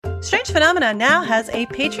Strange Phenomena now has a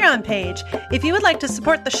Patreon page. If you would like to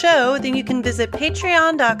support the show, then you can visit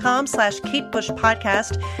patreon.com/Kate Bush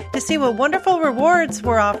Podcast to see what wonderful rewards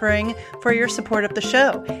we're offering for your support of the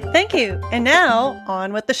show. Thank you. And now,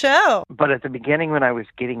 on with the show. But at the beginning, when I was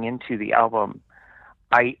getting into the album,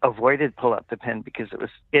 I avoided Pull Out the Pen because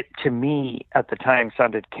it to me at the time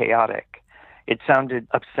sounded chaotic. It sounded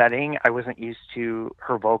upsetting. I wasn't used to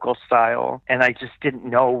her vocal style, and I just didn't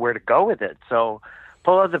know where to go with it. So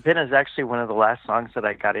Pull Out the Pen is actually one of the last songs that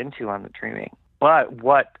I got into on The Dreaming. But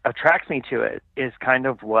what attracts me to it is kind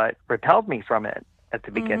of what repelled me from it at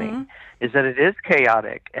the beginning, is that it is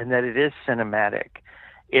chaotic and that it is cinematic.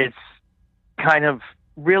 It's kind of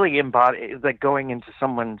really embodied, like going into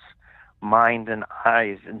someone's mind and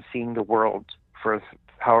eyes and seeing the world for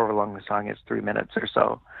however long the song is, 3 minutes or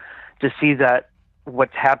so, to see that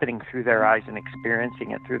what's happening through their eyes and experiencing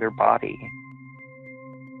it through their body.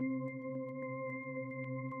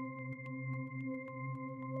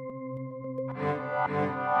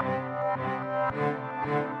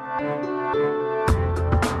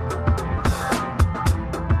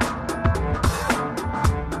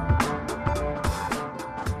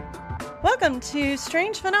 Welcome to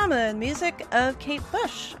Strange Phenomena, music of Kate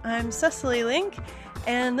Bush. I'm Cecily Link,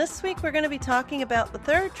 and this week we're going to be talking about the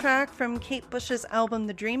third track from Kate Bush's album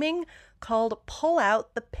The Dreaming, called Pull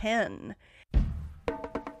Out the Pen.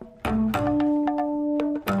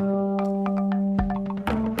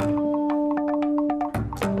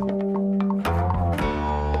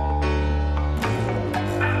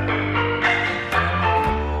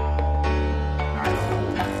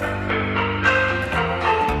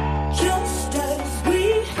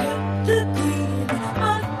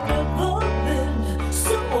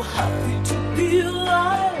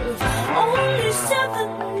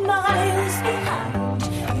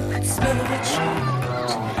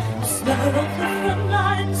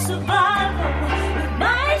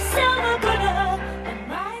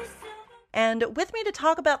 And with me to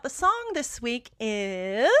talk about the song this week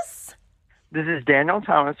is... This is Daniel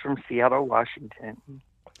Thomas from Seattle, Washington.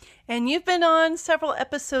 And you've been on several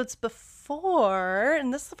episodes before,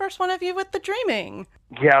 and this is the first one of you with The Dreaming.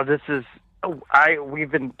 Yeah,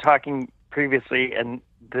 we've been talking previously, and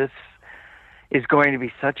this is going to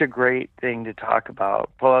be such a great thing to talk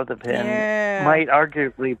about. Pull Out the Pen might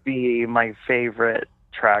arguably be my favorite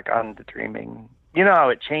track on The Dreaming. You know how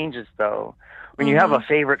it changes, though. When you have a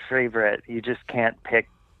favorite, you just can't pick.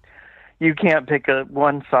 You can't pick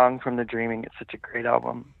one song from The Dreaming. It's such a great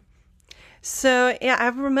album. So yeah, I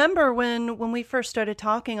remember when we first started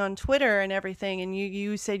talking on Twitter and everything, and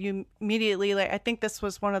you said you immediately, like, I think this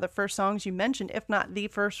was one of the first songs you mentioned, if not the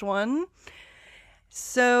first one.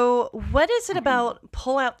 So what is it about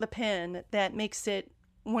Pull Out the Pen that makes it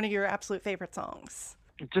one of your absolute favorite songs?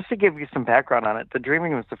 Just to give you some background on it, The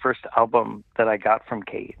Dreaming was the first album that I got from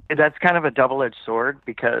Kate. That's kind of a double-edged sword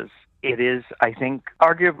because it is, I think,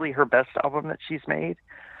 arguably her best album that she's made.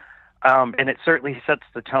 And it certainly sets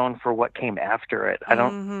the tone for what came after it. I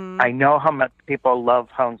know how much people love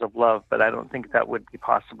Hounds of Love, but I don't think that would be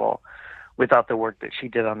possible without the work that she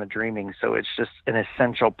did on The Dreaming. So it's just an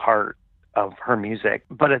essential part of her music.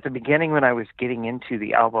 But at the beginning, when I was getting into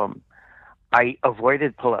the album, I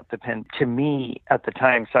avoided Pull Out the Pen. To me, at the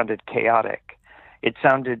time, sounded chaotic. It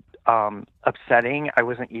sounded upsetting. I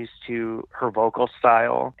wasn't used to her vocal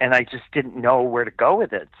style, and I just didn't know where to go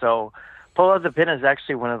with it. So Pull Out the Pen is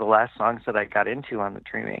actually one of the last songs that I got into on The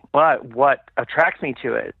Dreaming. But what attracts me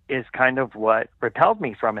to it is kind of what repelled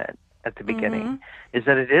me from it at the beginning, is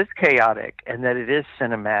that it is chaotic and that it is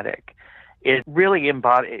cinematic. It really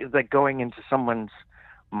embodies, like going into someone's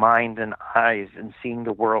mind and eyes and seeing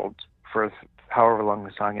the world for however long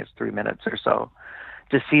the song is, 3 minutes or so,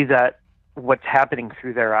 to see that what's happening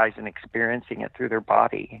through their eyes and experiencing it through their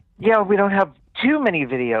body. Yeah, we don't have too many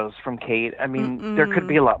videos from Kate. I mean, there could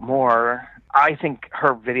be a lot more. I think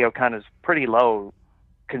her video count is pretty low,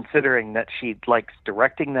 considering that she likes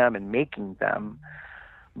directing them and making them.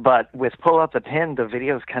 But with Pull Out the Pen, the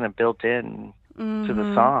video is kind of built in to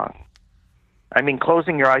the song. I mean,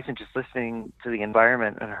 closing your eyes and just listening to the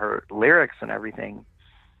environment and her lyrics and everything,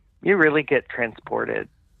 you really get transported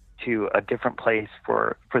to a different place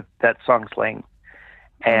for that song's length.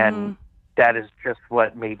 And that is just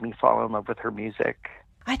what made me fall in love with her music.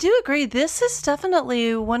 I do agree. This is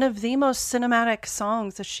definitely one of the most cinematic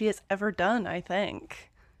songs that she has ever done, I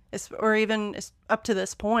think. Or even up to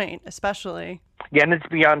this point, especially. Yeah, and it's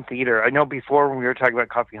beyond theater. I know before when we were talking about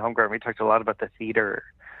Coffee Homegrown, we talked a lot about the theater.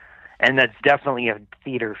 And that's definitely a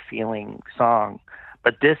theater-feeling song.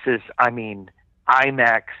 But this is, I mean,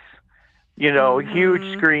 IMAX,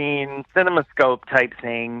 huge screen, CinemaScope type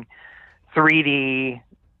thing, 3D,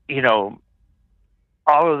 you know,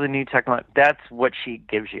 all of the new technology. That's what she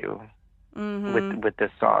gives you with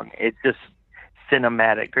this song. It's just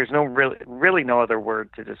cinematic. There's no really no other word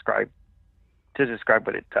to describe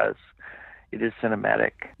what it does. It is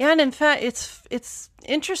cinematic. Yeah, and in fact, it's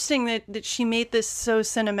interesting that she made this so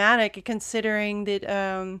cinematic, considering that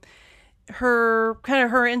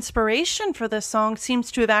her inspiration for this song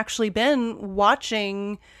seems to have actually been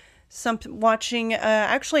watching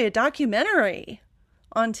actually a documentary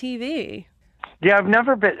on TV. Yeah, I've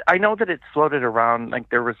never been. I know that it's floated around. Like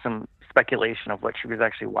there was some speculation of what she was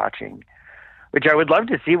actually watching, which I would love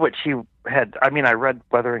to see what she had. I mean, I read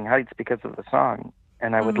Wuthering Heights because of the song,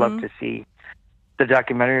 and I would love to see the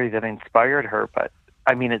documentary that inspired her. But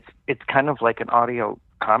I mean, it's kind of like an audio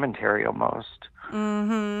commentary almost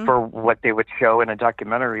for what they would show in a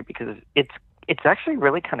documentary, because it's actually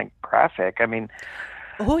really kind of graphic. I mean,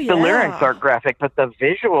 the lyrics are graphic, but the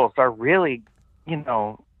visuals are really,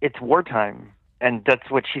 it's wartime, and that's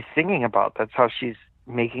what she's singing about. That's how she's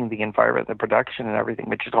making the environment, the production, and everything,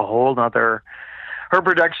 which is a whole nother. Her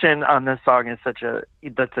production on this song is that's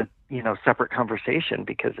a separate conversation,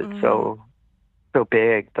 because it's so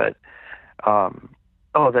big. But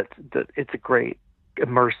it's a great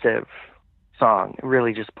immersive song. It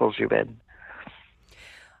really just pulls you in.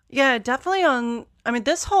 Yeah, definitely.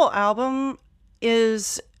 This whole album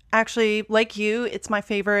is actually, like you, it's my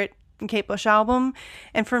favorite Kate Bush album,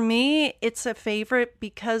 and for me, it's a favorite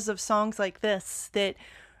because of songs like this that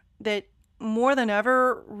more than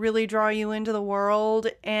ever really draw you into the world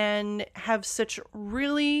and have such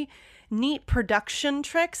really neat production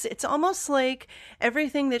tricks. It's almost like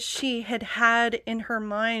everything that she had in her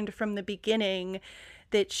mind from the beginning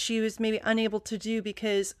that she was maybe unable to do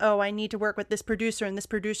because, I need to work with this producer and this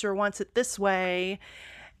producer wants it this way.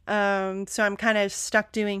 So I'm kind of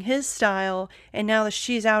stuck doing his style, and now that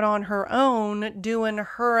she's out on her own, doing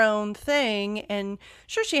her own thing, and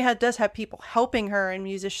sure, she does have people helping her and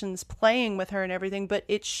musicians playing with her and everything, but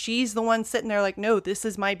she's the one sitting there like, no, this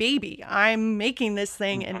is my baby. I'm making this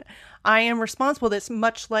thing, and I am responsible. That's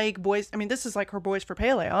much like this is like her Boys for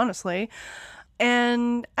Pele, honestly.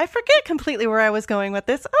 And I forget completely where I was going with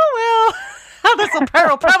this. Oh, well. How this will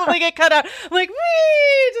probably get cut out. I'm like,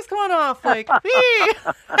 wee, just going off. Like, wee.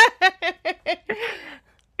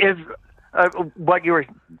 If what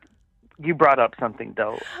you brought up something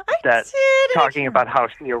though, talking about how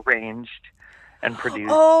she arranged and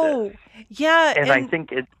produced. Oh, this. Yeah, and I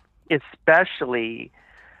think especially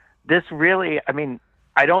this really. I mean,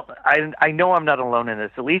 I know I'm not alone in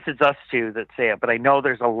this. At least it's us two that say it, but I know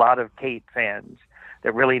there's a lot of Kate fans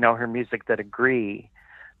that really know her music that agree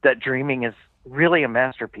that Dreaming is really a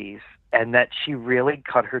masterpiece, and that she really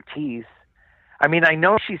cut her teeth. I mean, I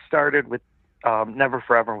know she started with Never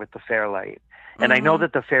Forever with the Fairlight, and I know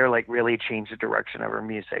that the Fairlight really changed the direction of her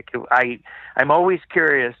music. I'm always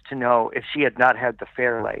curious to know, if she had not had the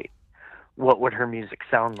Fairlight, what would her music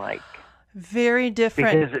sound like? Very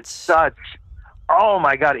different. Because it's such, oh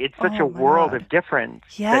my God, it's such a world of difference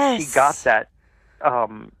that she got that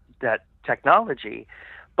technology.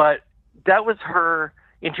 But that was her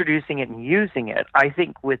introducing it and using it. I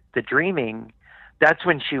think with the Dreaming, that's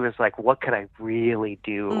when she was like, what could I really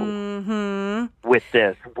do with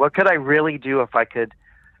this? What could I really do if I could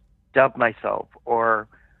dub myself? Or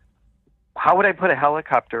how would I put a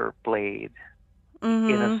helicopter blade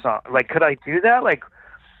in a song? Like, could I do that? Like,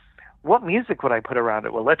 what music would I put around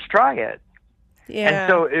it? Well, let's try it. Yeah.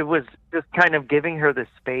 And so it was just kind of giving her the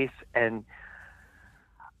space. And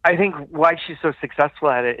I think why she's so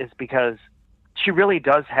successful at it is because she really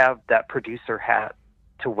does have that producer hat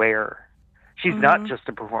to wear. She's not just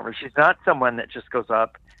a performer. She's not someone that just goes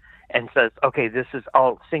up and says, okay,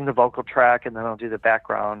 I'll sing the vocal track and then I'll do the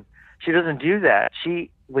background. She doesn't do that.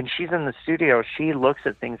 When she's in the studio, she looks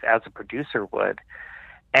at things as a producer would.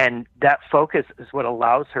 And that focus is what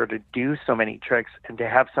allows her to do so many tricks and to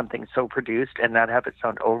have something so produced and not have it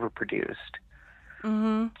sound overproduced.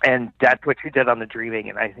 And that's what she did on the Dreaming.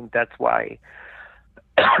 And I think that's why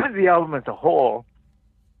the album as a whole,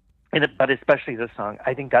 but especially this song,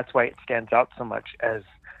 I think that's why it stands out so much as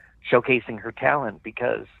showcasing her talent,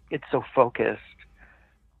 because it's so focused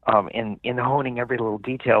in honing every little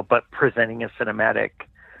detail, but presenting a cinematic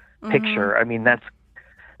picture. I mean, that's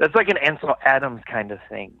like an Ansel Adams kind of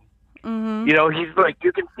thing. He's like,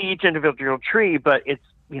 you can see each individual tree, but it's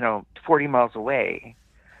 40 miles away.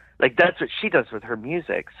 Like, that's what she does with her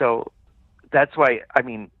music. So that's why, I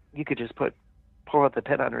mean, you could just pull out the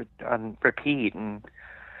pen on repeat, and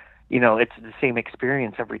it's the same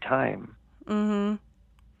experience every time. Yeah,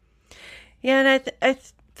 and I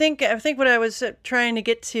think what I was trying to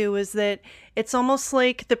get to is that it's almost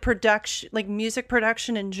like the production, like music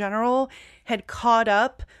production in general, had caught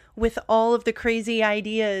up with all of the crazy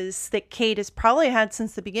ideas that Kate has probably had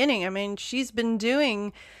since the beginning. I mean, she's been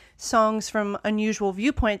doing songs from unusual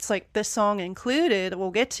viewpoints, like this song included,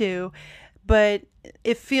 we'll get to, but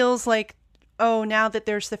it feels like, oh, now that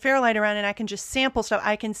there's the Fairlight around and I can just sample stuff.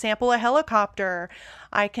 I can sample a helicopter.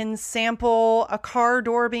 I can sample a car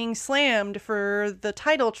door being slammed for the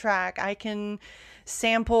title track. I can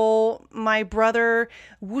sample my brother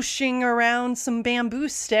whooshing around some bamboo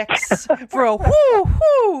sticks for a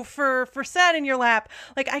whoo for Sad in Your Lap.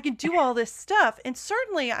 Like, I can do all this stuff. And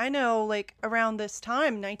certainly I know, like, around this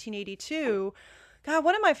time, 1982, God,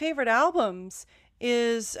 one of my favorite albums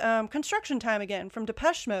is Construction Time Again from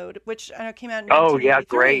Depeche Mode, which I know came out in 1983. Oh, yeah,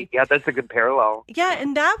 great. Yeah, that's a good parallel. Yeah,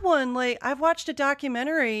 and that one, like, I've watched a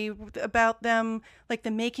documentary about them, like,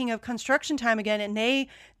 the making of Construction Time Again, and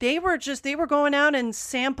they were going out and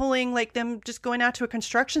sampling, like, them just going out to a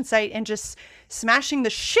construction site and just smashing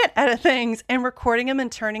the shit out of things and recording them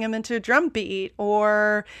and turning them into a drum beat,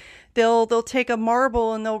 or they'll take a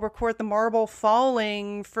marble and they'll record the marble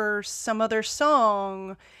falling for some other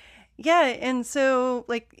song. Yeah, and so,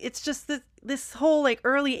 like, it's just this whole, like,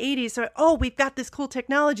 early 80s, so, oh, we've got this cool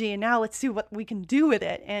technology, and now let's see what we can do with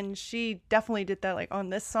it. And she definitely did that, like, on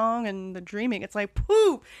this song and The Dreaming. It's like,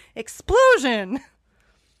 poof, explosion!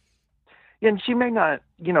 Yeah, and she may not,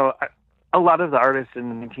 you know, a lot of the artists in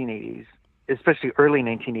the 1980s, especially early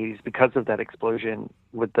 1980s, because of that explosion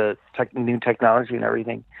with the new technology and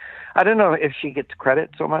everything, I don't know if she gets credit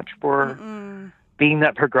so much for being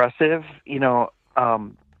that progressive, you know,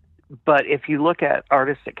 but if you look at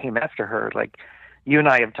artists that came after her, like you and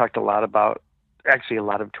I have talked a lot about, actually a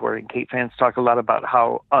lot of touring Kate fans talk a lot about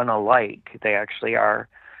how unalike they actually are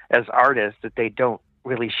as artists, that they don't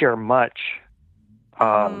really share much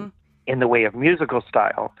in the way of musical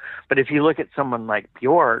style. But if you look at someone like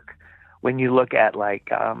Bjork, when you look at, like,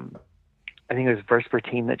 I think it was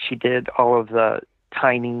Vespertine that she did all of the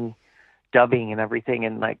tiny dubbing and everything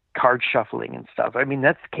and, like, card shuffling and stuff. I mean,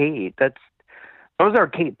 that's Kate. Those are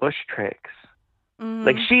Kate Bush tricks.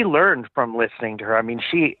 Like, she learned from listening to her. I mean,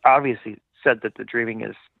 she obviously said that The Dreaming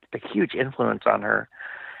is a huge influence on her.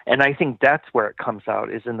 And I think that's where it comes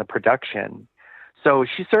out, is in the production. So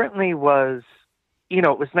she certainly was, you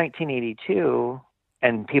know, it was 1982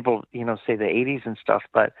 and people, you know, say the 80s and stuff,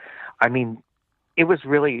 but I mean, it was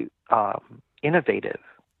really innovative.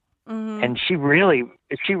 And she really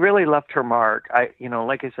left her mark. You know,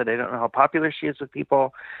 like I said, I don't know how popular she is with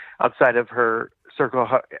people outside of her circle,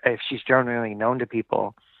 if she's generally known to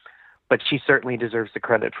people, but she certainly deserves the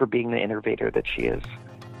credit for being the innovator that she is.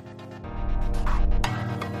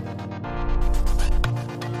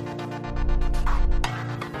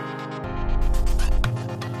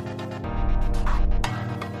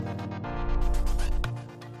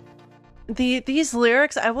 These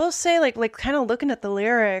lyrics, I will say, like kind of looking at the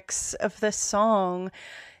lyrics of this song,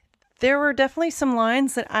 there were definitely some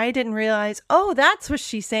lines that I didn't realize, oh, that's what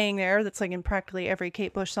she's saying there. That's like in practically every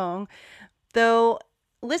Kate Bush song. Though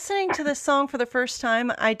listening to this song for the first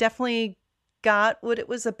time, I definitely got what it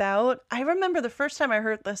was about. I remember the first time I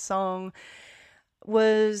heard this song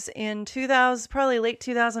was in 2000, probably late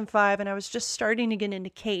 2005, and I was just starting to get into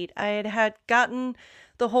Kate. I had gotten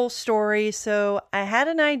the whole story, so I had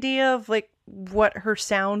an idea of, like, what her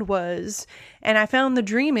sound was, and I found The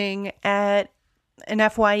Dreaming at an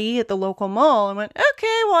FYE at the local mall and went,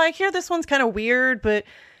 okay, well, I hear this one's kind of weird, but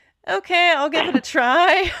okay, I'll give it a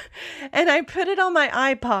try. And I put it on my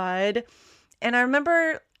iPod, and I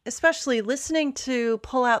remember especially listening to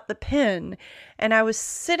Pull Out the Pin, and I was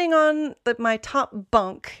sitting on my top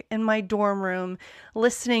bunk in my dorm room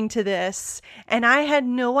listening to this, and I had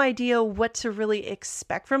no idea what to really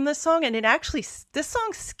expect from this song, and this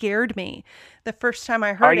song scared me the first time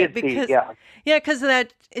I heard it, because because of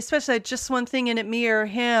that, especially that Just One Thing in It, Me or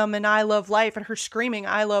Him, and I Love Life, and her screaming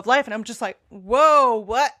I love life, and I'm just like, whoa,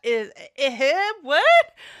 what is him? What?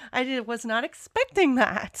 I was not expecting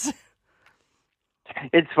that.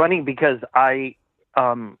 It's funny because I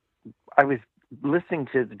was listening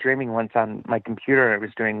to The Dreaming once on my computer. I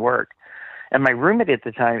was doing work, and my roommate at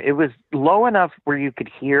the time, it was low enough where you could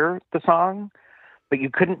hear the song, but you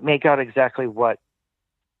couldn't make out exactly what,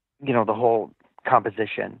 you know, the whole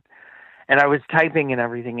composition. And I was typing and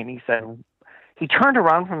everything, and he turned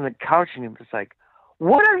around from the couch and he was like,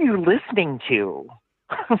 "What are you listening to?"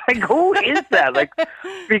 Like, who is that? Like,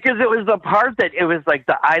 because it was the part that it was like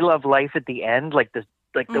the I love life at the end, like the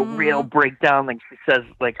real breakdown, like she says,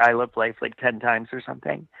 like, I love life like 10 times or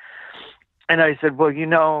something. And I said, well, you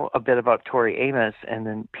know a bit about Tori Amos. And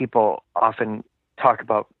then people often talk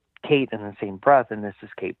about Kate in the same breath, and this is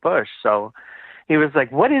Kate Bush. So he was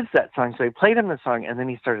like, what is that song? So he played him the song, and then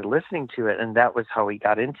he started listening to it, and that was how he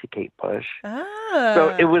got into Kate Bush.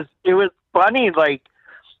 So it was funny, like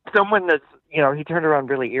someone that's, he turned around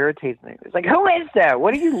really irritated. And he was like, who is that?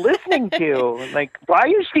 What are you listening to? Like, why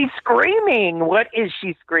is she screaming? What is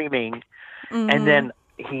she screaming? Mm-hmm. And then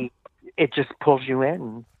it just pulls you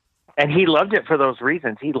in. And he loved it for those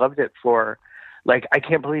reasons. He loved it for, like, I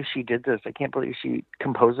can't believe she did this. I can't believe she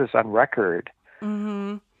composed this on record.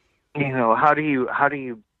 Mm-hmm. How do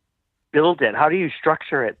you build it? How do you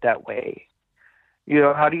structure it that way?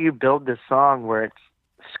 How do you build this song where it's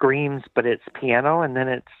screams, but it's piano, and then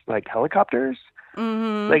it's like helicopters?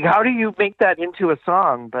 Mm-hmm. Like, how do you make that into a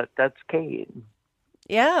song? But that's Kate.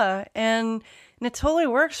 Yeah, and it totally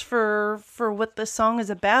works for what the song is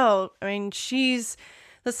about. I mean,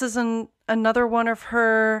 this is another one of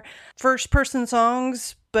her first-person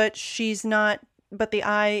songs, but the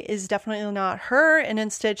I is definitely not her, and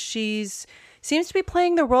instead seems to be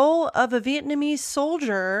playing the role of a Vietnamese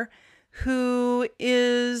soldier who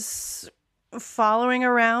is following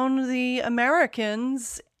around the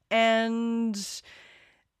Americans and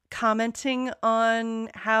commenting on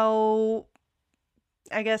how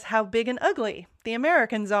big and ugly the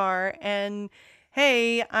Americans are, and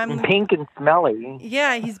hey, I'm pink and smelly.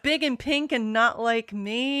 Yeah, he's big and pink and not like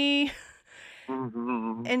me.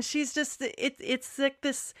 Mm-hmm. And she's just, it's like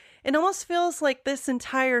this, it almost feels like this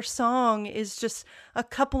entire song is just a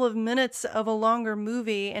couple of minutes of a longer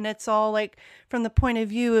movie, and it's all like from the point of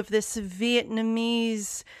view of this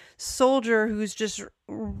Vietnamese soldier who's just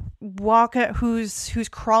who's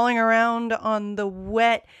crawling around on the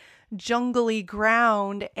wet, jungly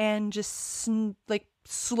ground and just like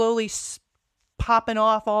slowly popping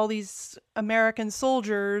off all these American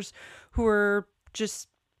soldiers who are just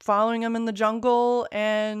following him in the jungle,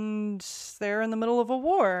 and they're in the middle of a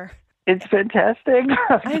war. It's fantastic.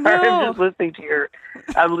 I know. I'm just listening to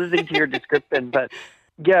your description, but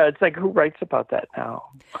yeah, it's like, who writes about that now?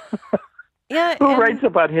 Yeah. Who writes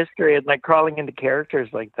about history and like crawling into characters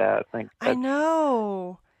like that? Like, I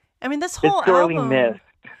know. I mean, this whole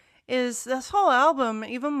album,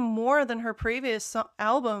 even more than her previous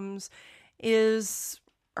albums, is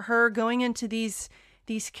her going into these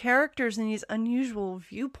characters and these unusual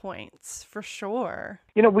viewpoints, for sure.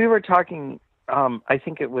 We were talking, I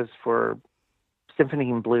think it was for Symphony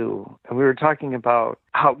in Blue, and we were talking about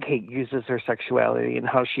how Kate uses her sexuality and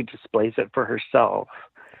how she displays it for herself.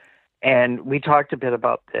 And we talked a bit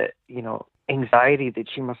about the, anxiety that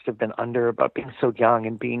she must have been under about being so young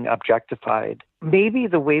and being objectified. Maybe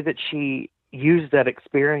the way that she used that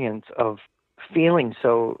experience of feeling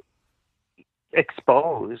so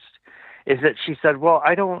exposed is that she said, well,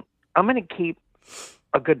 I'm going to keep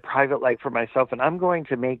a good private life for myself, and I'm going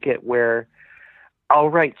to make it where I'll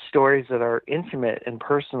write stories that are intimate and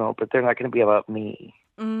personal, but they're not going to be about me.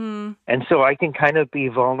 Mm-hmm. And so I can kind of be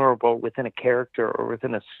vulnerable within a character or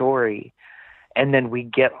within a story, and then we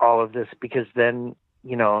get all of this, because then,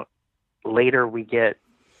 later we get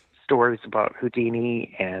stories about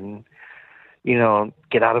Houdini and,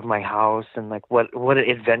 Get Out of My House and like what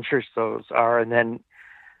adventures those are. And then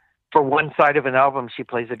for one side of an album, she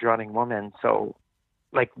plays a drowning woman. So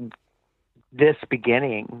like this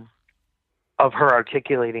beginning of her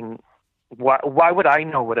articulating, why would I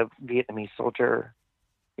know what a Vietnamese soldier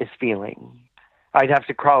is feeling? I'd have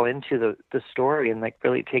to crawl into the story and like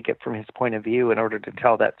really take it from his point of view in order to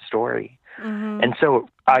tell that story. Mm-hmm. And so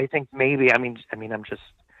I think maybe, I'm just,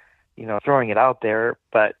 throwing it out there,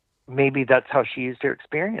 but maybe that's how she used her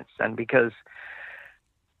experience then, because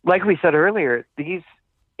like we said earlier, this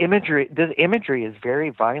imagery is very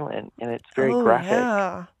violent and it's very graphic.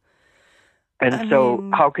 Yeah.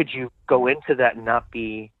 And how could you go into that and not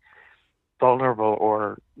be vulnerable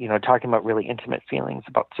or, talking about really intimate feelings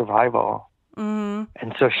about survival? Mm-hmm.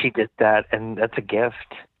 And so she did that, and that's a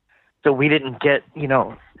gift. So we didn't get,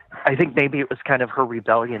 I think maybe it was kind of her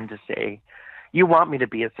rebellion to say, you want me to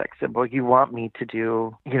be a sex symbol. You want me to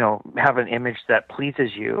do, have an image that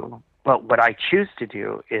pleases you. But what I choose to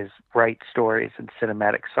do is write stories and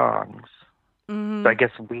cinematic songs. Mm-hmm. So I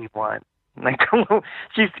guess we want,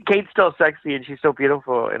 Kate's still sexy and she's so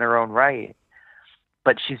beautiful in her own right,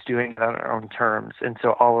 but she's doing it on her own terms. And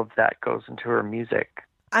so all of that goes into her music.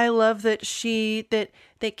 I love that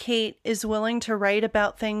that Kate is willing to write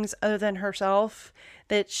about things other than herself,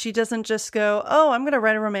 that she doesn't just go, oh, I'm going to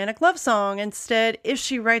write a romantic love song. Instead, if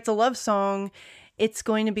she writes a love song, it's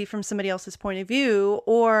going to be from somebody else's point of view.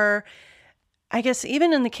 Or I guess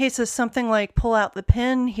even in the case of something like Pull Out the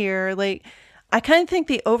Pen here, like I kind of think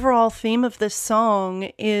the overall theme of this song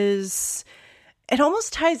is it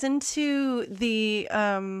almost ties into the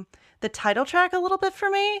title track a little bit for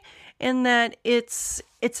me, in that it's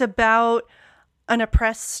about an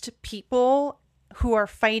oppressed people who are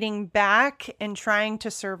fighting back and trying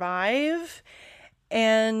to survive.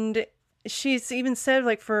 And she's even said,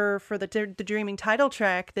 like, for the Dreaming title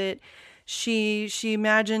track, that she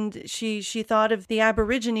imagined, she thought of the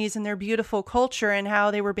Aborigines and their beautiful culture and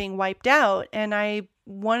how they were being wiped out. And I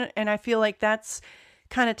feel like that's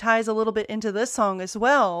kind of ties a little bit into this song as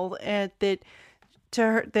well. And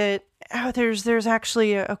there's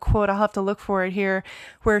actually a quote, I'll have to look for it here,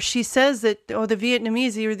 where she says that, the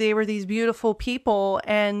Vietnamese, they were these beautiful people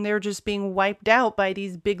and they're just being wiped out by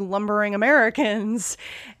these big lumbering Americans.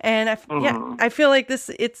 And I feel like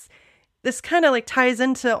this kind of like ties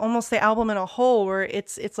into almost the album in a whole, where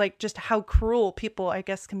it's like just how cruel people, I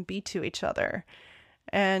guess, can be to each other,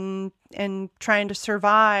 and trying to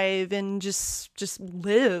survive and just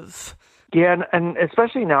live. Yeah, and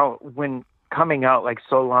especially now when coming out like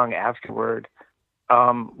so long afterward,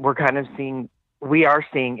 we're kind of we are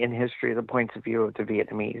seeing in history the points of view of the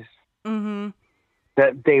Vietnamese. Mm-hmm.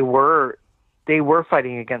 That they were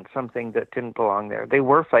fighting against something that didn't belong there. They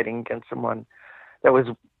were fighting against someone that was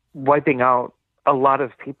wiping out a lot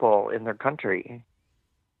of people in their country.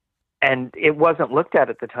 And it wasn't looked at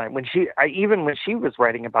the time. Even when she was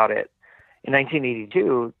writing about it in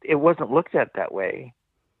 1982, it wasn't looked at that way.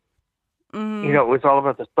 Mm-hmm. You know, it was all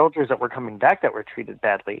about the soldiers that were coming back that were treated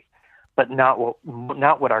badly, but not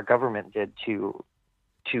what our government did to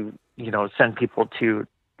send people to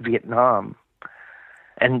Vietnam.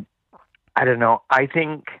 And I don't know, I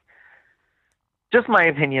think, just my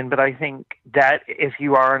opinion, but I think that if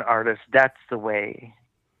you are an artist, that's the way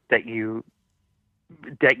that you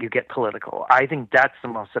get political. I think that's the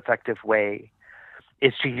most effective way,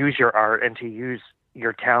 is to use your art and to use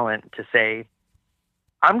your talent to say,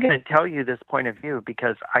 I'm going to tell you this point of view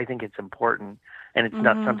because I think it's important, and it's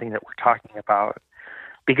not something that we're talking about,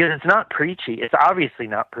 because it's not preachy. It's obviously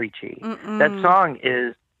not preachy. That song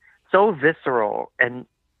is so visceral and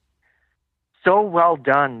so well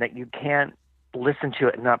done that you can't listen to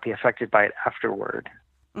it and not be affected by it afterward.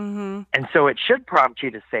 Mm-hmm. And so it should prompt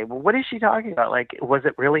you to say, well, what is she talking about? Like, was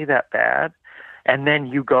it really that bad? And then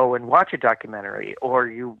you go and watch a documentary, or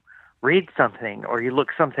you read something, or you look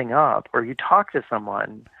something up, or you talk to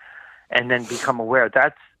someone, and then become aware.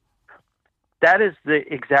 That is the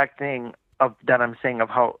exact thing that I'm saying of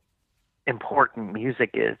how important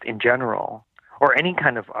music is in general, or any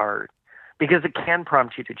kind of art, because it can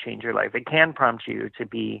prompt you to change your life. It can prompt you to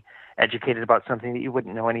be educated about something that you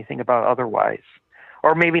wouldn't know anything about otherwise,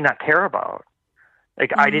 or maybe not care about.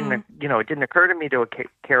 Like, it didn't occur to me to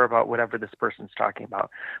care about whatever this person's talking about,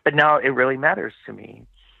 but now it really matters to me.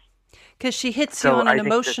 Because she hits you on an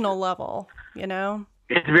emotional level, you know?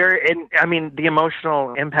 It's the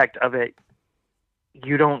emotional impact of it,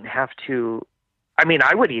 you don't have to,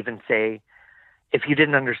 I would even say, if you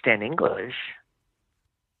didn't understand English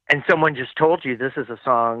and someone just told you this is a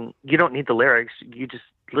song, you don't need the lyrics, you just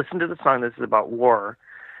listen to the song. This is about war,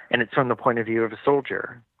 and it's from the point of view of a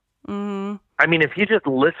soldier. Mm-hmm. If you just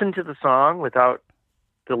listen to the song without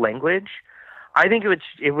the language, I think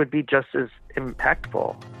it would be just as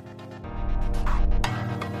impactful.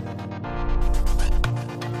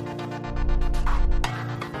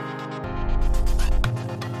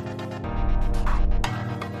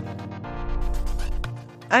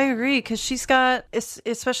 I agree, because she's got,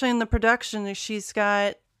 especially in the production, she's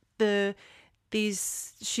got these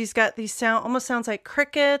sound, almost sounds like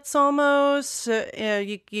crickets almost.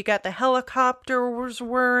 You got the helicopters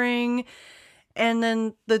whirring, and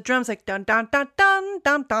then the drums like dun dun dun dun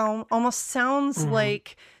dun dun, almost sounds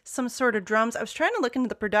like some sort of drums. I was trying to look into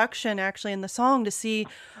the production actually in the song to see,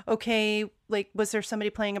 okay, like, was there somebody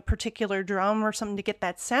playing a particular drum or something to get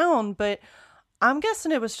that sound? But I'm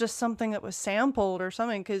guessing it was just something that was sampled or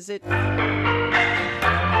something, because it...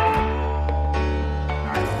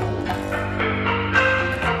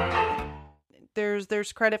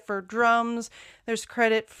 There's credit for drums, there's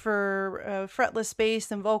credit for fretless bass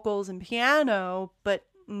and vocals and piano, but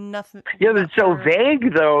nothing... Yeah, it's so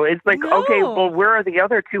vague, though. It's like, okay, well, where are the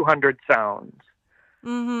other 200 sounds?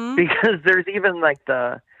 Mm-hmm. Because there's even like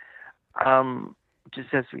the...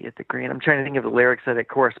 just as we hit the green, I'm trying to think of the lyrics that it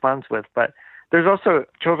corresponds with, but there's also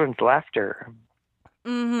children's laughter.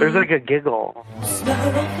 Mm-hmm. There's like a giggle.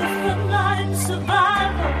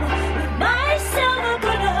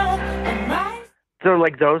 So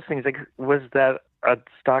like those things, like, was that a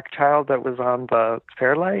stock child that was on the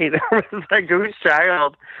Fairlight? Or was like, whose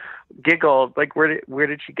child giggled? Like, where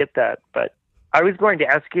did she get that? But I was going to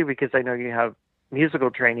ask you, because I know you have musical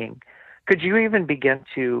training. Could you even begin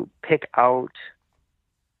to pick out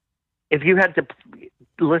if you had to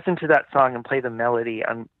listen to that song and play the melody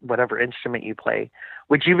on whatever instrument you play,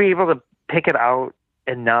 would you be able to pick it out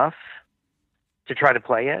enough to try to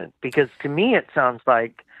play it? Because to me, it sounds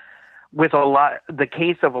like the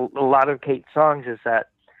case of a lot of Kate songs is that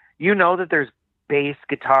you know that there's bass,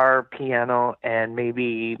 guitar, piano, and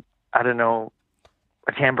maybe, I don't know,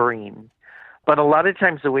 a tambourine. But a lot of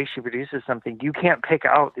times the way she produces something, you can't pick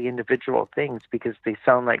out the individual things because they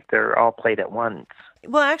sound like they're all played at once.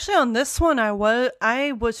 Well, actually, on this one, I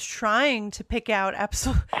was trying to pick out as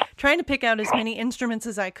many instruments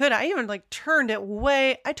as I could. I even turned it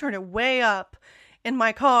way up in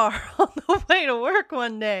my car on the way to work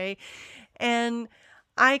one day, and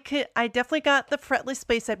I definitely got the fretless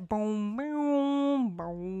bass at boom, boom,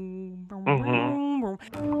 boom, boom, boom,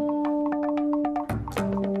 boom.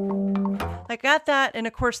 I got that, and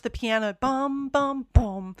of course the piano, bum, bum,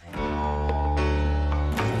 boom.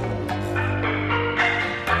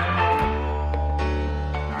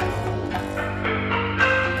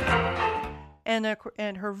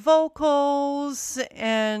 And her vocals,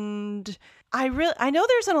 and I know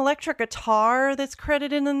there's an electric guitar that's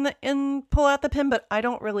credited in Pull Out the Pin, but I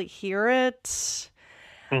don't really hear it.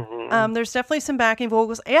 Mm-hmm. There's definitely some backing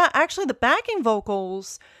vocals. Yeah, actually, the backing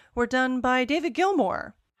vocals were done by David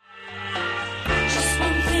Gilmour. Just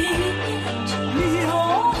one thing, we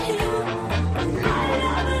all here.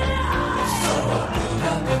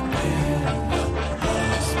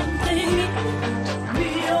 Just one thing,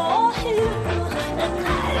 we all here.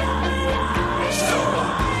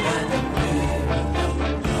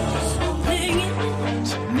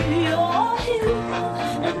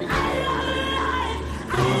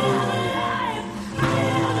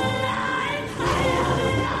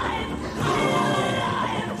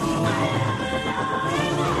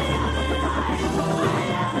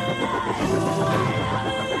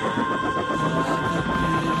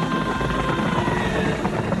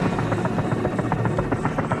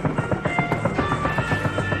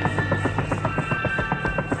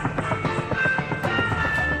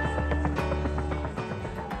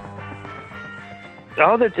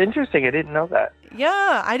 Oh, that's interesting. I didn't know that.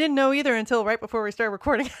 Yeah, I didn't know either until right before we started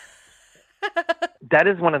recording. That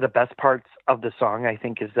is one of the best parts of the song, I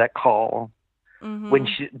think, is that call. Mm-hmm. When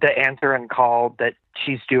the answer and call that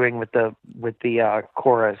she's doing with the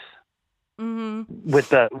chorus, mm-hmm. with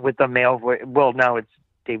the male voice. Well, now it's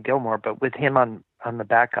Dave Gilmour, but with him on the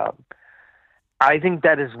backup. I think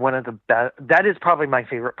that is one of the best. That is probably my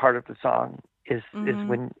favorite part of the song. Is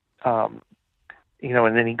when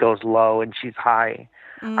and then he goes low and she's high.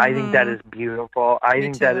 Mm-hmm. I think that is beautiful. I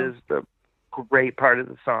think that is the great part of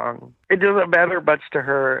the song. It doesn't matter much to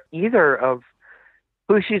her either of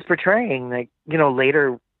who she's portraying.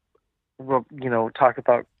 Later we'll, talk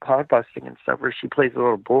about cloud busting and stuff where she plays a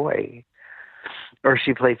little boy, or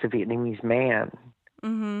she plays a Vietnamese man,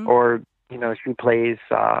 mm-hmm. or, she plays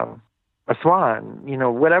a swan,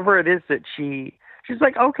 whatever it is that she's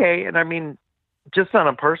like, okay. And I mean, just on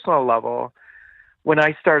a personal level, when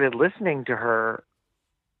I started listening to her,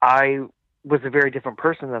 I was a very different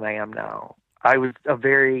person than I am now. I was a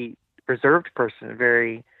very reserved person,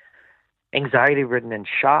 very anxiety-ridden and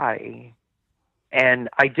shy. And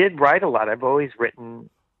I did write a lot. I've always written,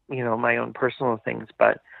 my own personal things.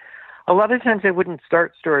 But a lot of times I wouldn't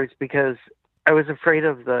start stories because I was afraid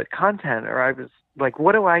of the content, or I was like,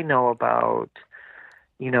 what do I know about,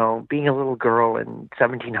 being a little girl in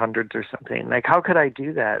 1700s or something? Like, how could I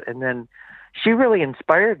do that? And then she really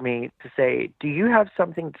inspired me to say, do you have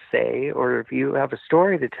something to say? Or if you have a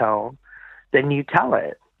story to tell, then you tell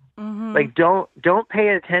it. Mm-hmm. Like, don't pay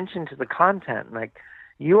attention to the content. Like,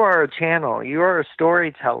 you are a channel, you are a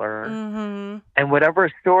storyteller, mm-hmm. and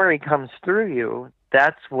whatever story comes through you,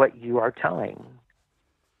 that's what you are telling.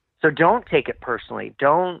 So don't take it personally.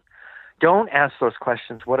 Don't ask those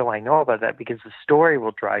questions, what do I know about that? Because the story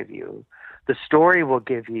will drive you. The story will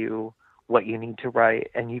give you what you need to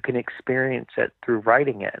write, and you can experience it through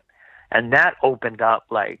writing it. And that opened up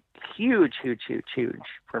huge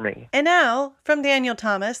for me. And now, from Daniel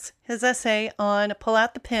Thomas, his essay on Pull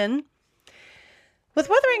Out the Pin. With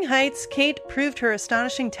Wuthering Heights, Kate proved her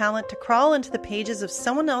astonishing talent to crawl into the pages of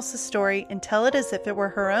someone else's story and tell it as if it were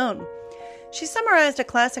her own. She summarized a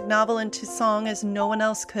classic novel into song as no one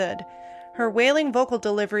else could. Her wailing vocal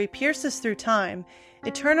delivery pierces through time,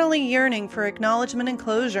 eternally yearning for acknowledgement and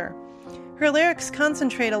closure. Her lyrics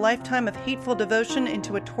concentrate a lifetime of hateful devotion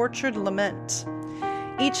into a tortured lament.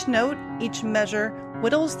 Each note, each measure,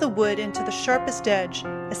 whittles the wood into the sharpest edge,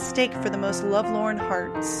 a stake for the most lovelorn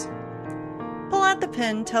hearts. Pull Out the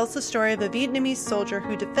Pin tells the story of a Vietnamese soldier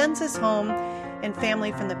who defends his home and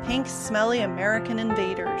family from the pink, smelly American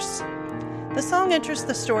invaders. The song enters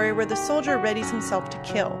the story where the soldier readies himself to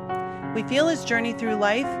kill. We feel his journey through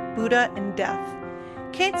life, Buddha, and death.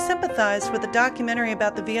 Kate sympathized with a documentary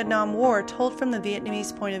about the Vietnam War told from the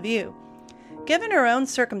Vietnamese point of view. Given her own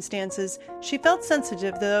circumstances, she felt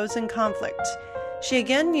sensitive to those in conflict. She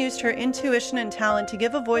again used her intuition and talent to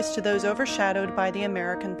give a voice to those overshadowed by the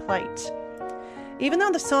American plight. Even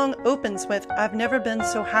though the song opens with "I've never been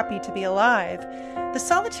so happy to be alive," the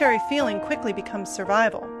solitary feeling quickly becomes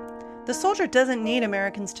survival. The soldier doesn't need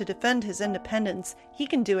Americans to defend his independence, he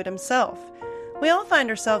can do it himself. We all find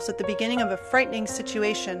ourselves at the beginning of a frightening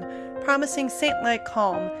situation, promising saint-like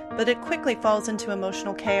calm, but it quickly falls into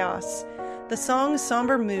emotional chaos. The song's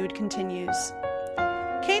somber mood continues.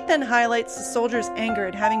 Kate then highlights the soldier's anger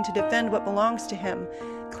at having to defend what belongs to him,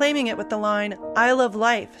 claiming it with the line, "I love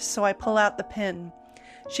life, so I pull out the pin."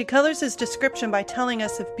 She colors his description by telling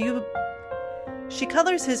us of Buddha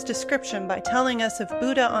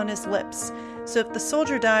on his lips, so if the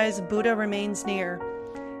soldier dies, Buddha remains near.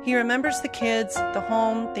 He remembers the kids, the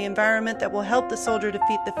home, the environment that will help the soldier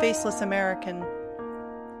defeat the faceless American.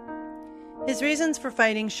 His reasons for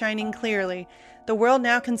fighting shining clearly. The world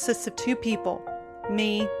now consists of two people,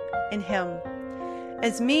 me and him.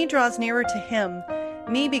 As me draws nearer to him,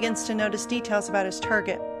 me begins to notice details about his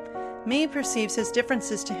target. Me perceives his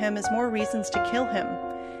differences to him as more reasons to kill him.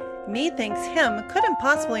 Me thinks him couldn't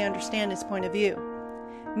possibly understand his point of view.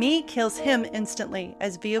 Me kills him instantly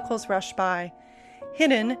as vehicles rush by.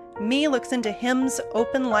 Hidden, me looks into him's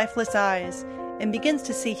open, lifeless eyes and begins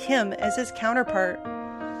to see him as his counterpart.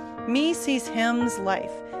 Me sees him's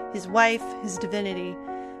life, his wife, his divinity.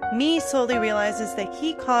 Me slowly realizes that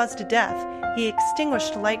he caused death, he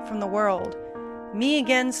extinguished light from the world. Me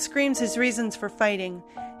again screams his reasons for fighting,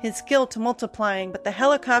 his guilt multiplying, but the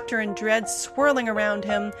helicopter and dread swirling around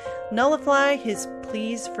him nullify his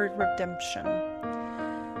pleas for redemption.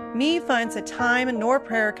 Me finds that time nor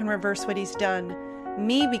prayer can reverse what he's done.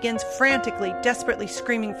 Me begins frantically, desperately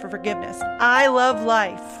screaming for forgiveness. I love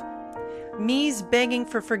life. Me's begging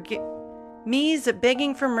for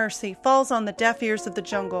mercy falls on the deaf ears of the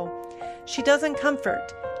jungle. She doesn't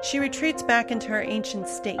comfort. She retreats back into her ancient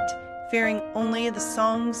state, fearing only the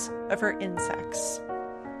songs of her insects.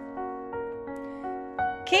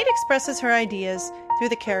 Kate expresses her ideas through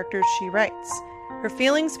the characters she writes. Her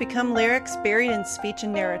feelings become lyrics buried in speech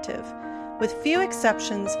and narrative. With few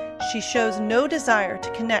exceptions, she shows no desire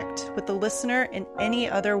to connect with the listener in any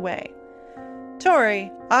other way.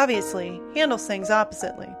 Tori, obviously, handles things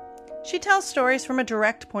oppositely. She tells stories from a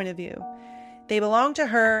direct point of view. They belong to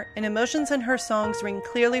her, and emotions in her songs ring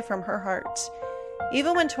clearly from her heart.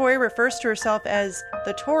 Even when Tori refers to herself as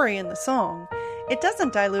the Tori in the song, it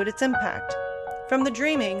doesn't dilute its impact. From the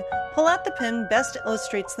dreaming, Pull Out the Pin best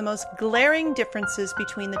illustrates the most glaring differences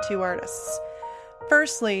between the two artists.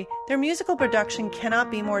 Firstly, their musical production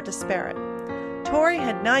cannot be more disparate. Tori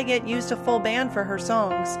had not yet used a full band for her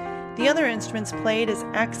songs. The other instruments played as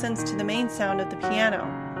accents to the main sound of the piano.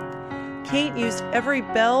 Kate used every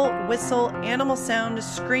bell, whistle, animal sound,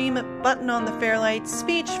 scream, button on the fairlight,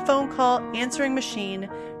 speech, phone call, answering machine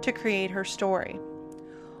to create her story.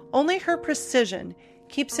 Only her precision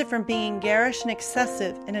keeps it from being garish and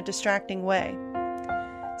excessive in a distracting way.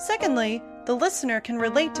 Secondly, the listener can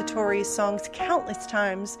relate to Tori's songs countless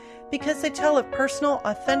times because they tell of personal,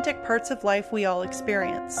 authentic parts of life we all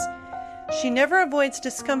experience. She never avoids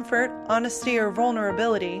discomfort, honesty, or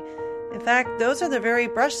vulnerability. In fact, those are the very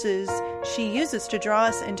brushes she uses to draw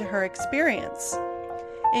us into her experience.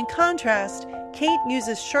 In contrast, Kate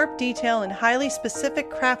uses sharp detail and highly specific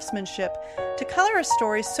craftsmanship to color a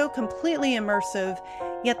story so completely immersive,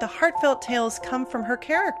 yet the heartfelt tales come from her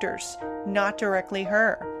characters, not directly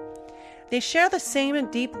her. They share the same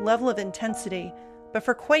deep level of intensity, but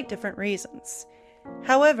for quite different reasons.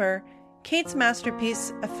 However, Kate's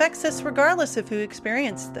masterpiece affects us regardless of who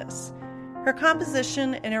experienced this. Her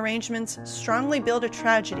composition and arrangements strongly build a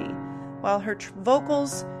tragedy, while her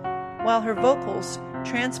vocals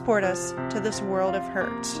transport us to this world of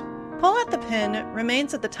hurt. Pull Out the Pin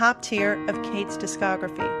remains at the top tier of Kate's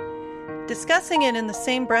discography. Discussing it in the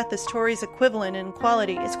same breath as Tori's equivalent in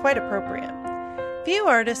quality is quite appropriate. Few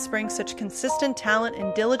artists bring such consistent talent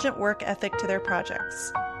and diligent work ethic to their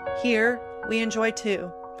projects. Here, we enjoy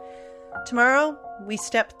two. Tomorrow, we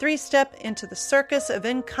three-step into the circus of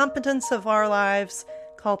incompetence of our lives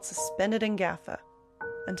called Suspended in Gaffa.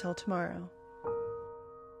 Until tomorrow.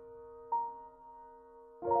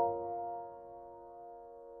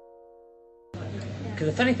 Because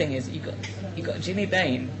the funny thing is, you got Jimmy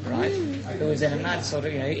Bain, right? Who was in a mad sort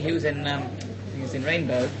of, he was in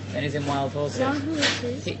Rainbow and he's in Wild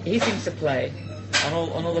Horses. He seems to play on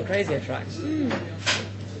all the crazier tracks.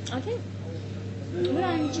 I think what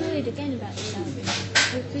I enjoyed again about this album,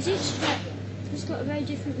 because each track has got a very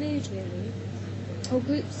different mood, really. Or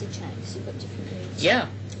groups of tracks have got different moods. Yeah.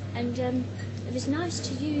 And it was nice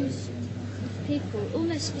to use people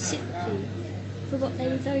almost specifically for what they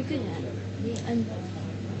were very good at. And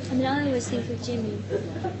I mean, I always think of Jimmy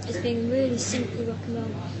as being a really simple rock and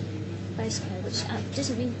roll bass player, which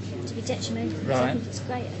doesn't mean to be detrimental, because I Right. think it's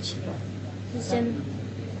great actually. Because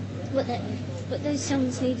what those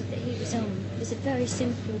songs needed that he was on was a very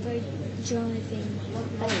simple, very driving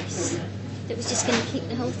bass that was just going to keep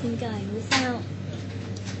the whole thing going without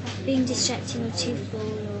being distracting or too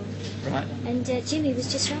full. Right. And Jimmy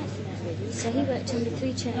was just right for that, really. So he worked on the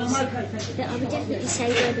 3 tracks that I would definitely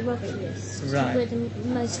say were the rockiest, Right. were the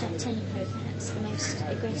most up-tempo, perhaps the most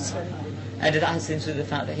aggressive. And did that have to do with the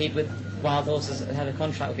fact that he, with Wild Horses, had a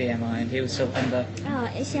contract with EMI and he was still under...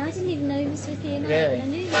 You see, I didn't even know he was with EMI. Really? I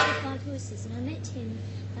knew he was with Wild Horses, and I met him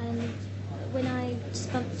when I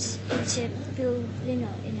just bumped into Bill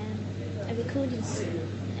Linnott in a recording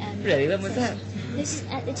Really? When was that? This is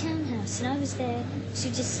at the Townhouse, and I was there to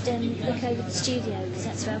just look over the studio, because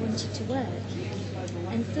that's where I wanted to work.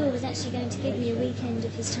 And Phil was actually going to give me a weekend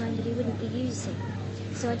of his time that he wouldn't be using.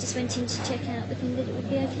 So I just went in to check out with him that it would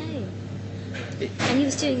be okay. And he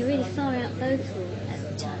was doing a really far-out vocal at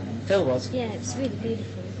the time. Phil was? Yeah, it was really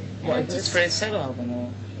beautiful. And What, I was this for his solo album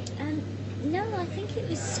or...? No, I think it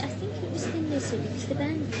was Thin Lizzy, because the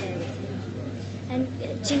band were there with him. And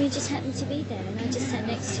Jimmy just happened to be there, and I just sat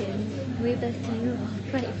next to him, and we were both going,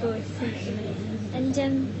 oh, great voice, thank you. And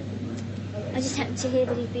I just happened to hear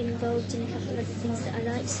that he'd been involved in a couple of other things that I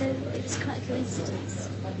liked, so it was quite a coincidence.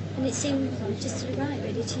 And it seemed just sort of right,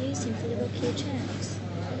 really, to use him for the rockier tracks.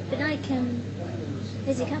 But like,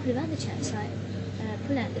 there's a couple of other tracks, like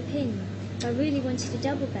Pull Out the Pin. I really wanted a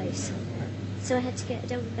double bass on that, so I had to get a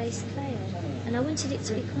double bass player. And I wanted it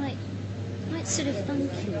to be quite sort of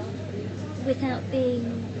funky, without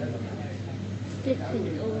being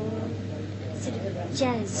flippant or sort of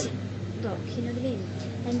jazz rock, you know what I mean?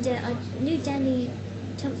 And I knew Danny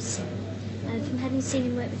Thompson from having seen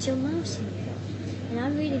him work with John Martin. And I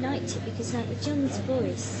really liked it because, like, with John's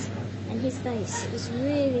voice and his bass, it was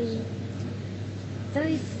really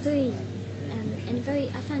very free and very.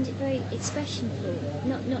 I found it very expressionful,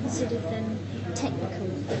 not sort of technical,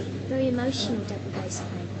 very emotional double bass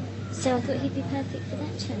playing. So I thought he'd be perfect for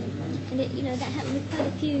that track. And that happened with quite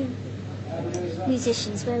a few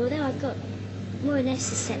musicians, where although I've got more or less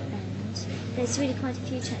a set band, there's really quite a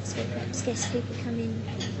few tracks where perhaps guest people come in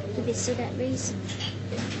for this or that reason.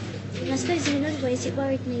 And I suppose in a lot of ways it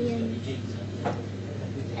worried me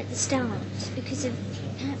at the start because of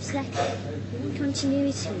perhaps lack of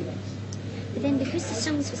continuity. But then because the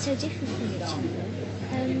songs were so different from each other,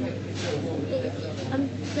 I'm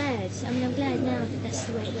glad. I mean, I'm glad now that that's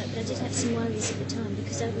the way it worked. But I did have some worries at the time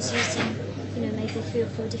because I was using, maybe 3 or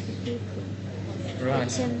 4 different people. Right.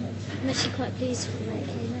 But I'm actually quite pleased with the way it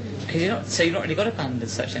came out. So you've not really got a band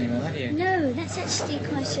as such anymore, have you? No, that's actually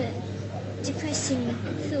quite a depressing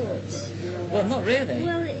thought. Well, not really.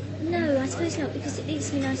 Well, no, I suppose not, because it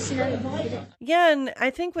leaves me nice and open. Yeah, and I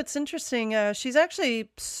think what's interesting, she's actually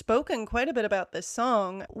spoken quite a bit about this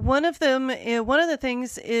song. One of the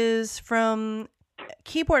things is from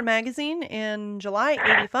Keyboard Magazine in July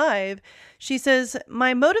 '85. She says,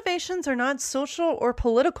 "My motivations are not social or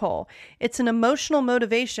political. It's an emotional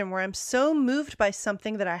motivation where I'm so moved by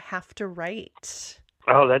something that I have to write."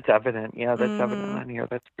 Oh, that's evident. Yeah, that's evident on here.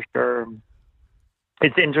 That's for sure.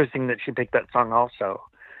 It's interesting that she picked that song also,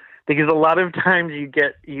 because a lot of times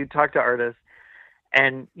you talk to artists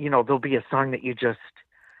and, there'll be a song that you just,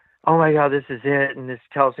 oh my God, this is it. And this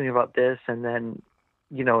tells me about this. And then,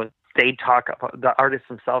 they talk about, the artist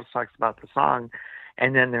themselves talks about the song.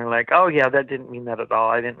 And then they're like, oh yeah, that didn't mean that at all.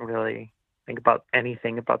 I didn't really think about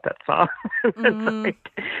anything about that song. It's like,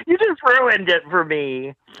 you just ruined it for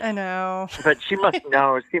me. I know. But she must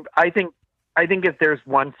know. I think if there's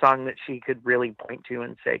one song that she could really point to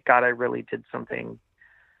and say, God, I really did something,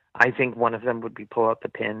 I think one of them would be Pull Out the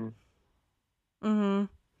Pin. Mm-hmm.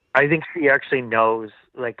 I think she actually knows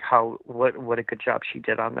what a good job she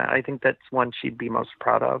did on that. I think that's one she'd be most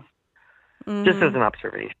proud of, just as an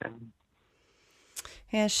observation.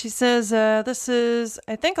 Yeah, she says, this is,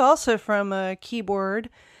 I think, also from Keyboard.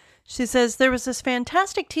 She says, there was this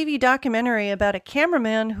fantastic TV documentary about a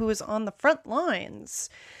cameraman who was on the front lines.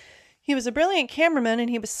 He was a brilliant cameraman, and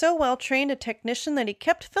he was so well trained a technician that he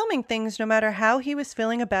kept filming things no matter how he was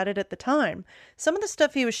feeling about it at the time. Some of the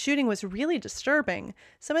stuff he was shooting was really disturbing.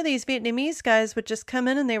 Some of these Vietnamese guys would just come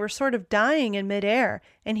in and they were sort of dying in midair,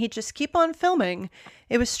 and he'd just keep on filming.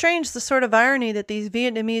 It was strange, the sort of irony that these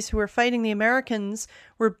Vietnamese who were fighting the Americans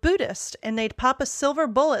were Buddhist, and they'd pop a silver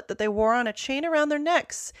bullet that they wore on a chain around their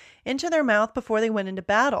necks into their mouth before they went into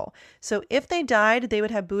battle. So if they died, they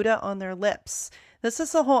would have Buddha on their lips. This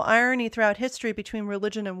is the whole irony throughout history between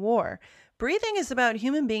religion and war. Breathing is about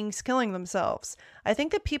human beings killing themselves. I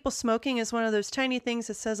think that people smoking is one of those tiny things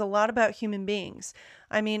that says a lot about human beings.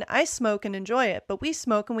 I mean, I smoke and enjoy it, but we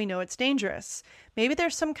smoke and we know it's dangerous. Maybe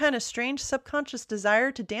there's some kind of strange subconscious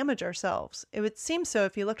desire to damage ourselves. It would seem so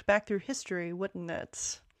if you looked back through history, wouldn't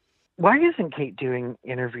it? Why isn't Kate doing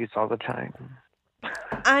interviews all the time?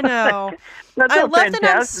 I know. That's I a love that I'm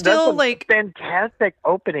fantastic- still that's a like... fantastic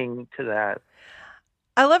opening to that.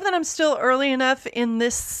 I love that I'm still early enough in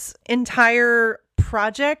this entire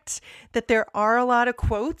project that there are a lot of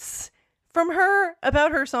quotes from her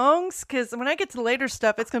about her songs. Because when I get to the later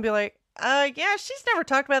stuff, it's going to be like, yeah, she's never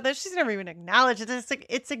talked about this. She's never even acknowledged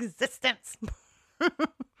its existence.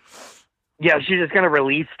 Yeah, she just kind of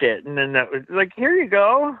released it. And then that was like, here you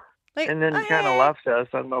go. Like, And then oh, kind of hey. left us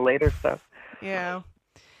on the later stuff. Yeah.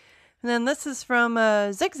 And then this is from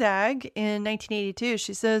Zigzag in 1982.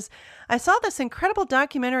 She says, I saw this incredible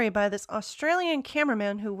documentary by this Australian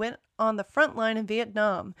cameraman who went on the front line in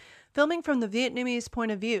Vietnam, filming from the Vietnamese point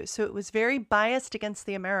of view, so it was very biased against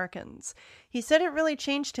the Americans. He said it really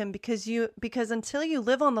changed him because until you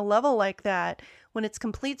live on the level like that, when it's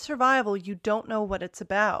complete survival, you don't know what it's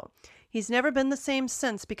about. He's never been the same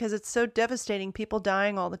since because it's so devastating, people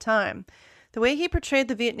dying all the time. The way he portrayed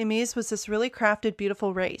the Vietnamese was this really crafted,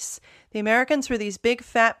 beautiful race. The Americans were these big,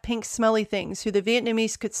 fat, pink, smelly things who the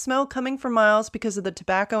Vietnamese could smell coming for miles because of the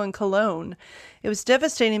tobacco and cologne. It was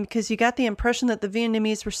devastating because you got the impression that the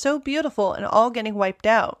Vietnamese were so beautiful and all getting wiped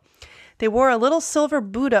out. They wore a little silver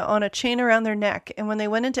Buddha on a chain around their neck, and when they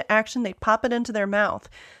went into action, they'd pop it into their mouth,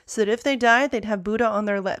 so that if they died, they'd have Buddha on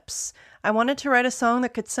their lips. I wanted to write a song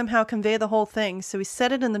that could somehow convey the whole thing, so we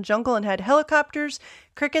set it in the jungle and had helicopters,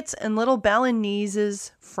 crickets, and little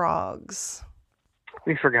Balinese's frogs.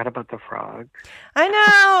 We forgot about the frog. I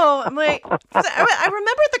know! I'm like, I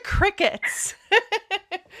remember the crickets.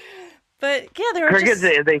 But yeah, they were Crickets,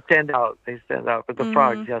 just... they stand out. They stand out. But the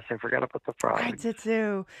frogs, yes, I forgot about the frogs. I did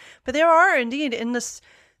too. But there are indeed, in this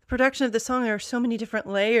production of the song, there are so many different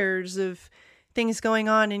layers of things going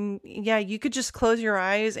on. And yeah, you could just close your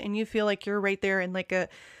eyes and you feel like you're right there in like a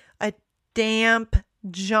damp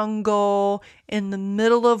jungle in the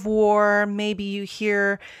middle of war. Maybe you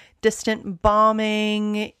hear distant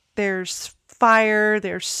bombing. There's fire.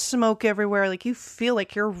 There's smoke everywhere. Like you feel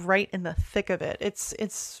like you're right in the thick of it.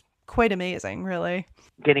 It's quite amazing, really.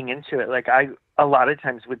 Getting into it, like I a lot of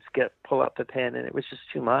times would pull out the pen, and it was just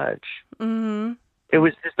too much. Mm-hmm. It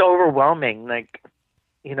was just overwhelming, like,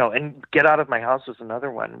 you know. And Get Out of My House was another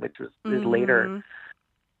one, which was later.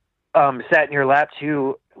 Sat in Your Lap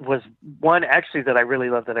too was one actually that I really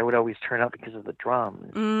loved that I would always turn up because of the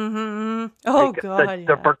drums. Mm-hmm. Oh like, God,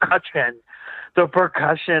 the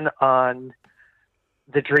percussion on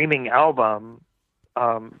the Dreaming album.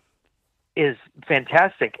 Is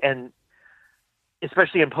fantastic, and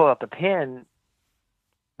especially in Pull Out the Pen,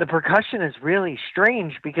 the percussion is really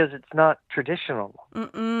strange because it's not traditional.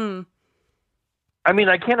 Mm-mm. I mean,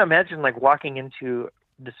 I can't imagine like walking into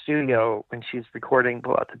the studio when she's recording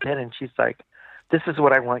Pull Out the Pen and she's like, this is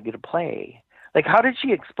what I want you to play. Like, how did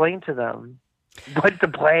she explain to them what to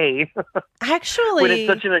play? Actually, when it's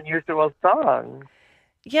such an unusual song.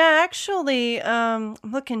 Yeah, actually, I'm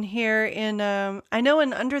looking here in, I know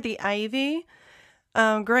in Under the Ivy,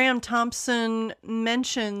 Graham Thompson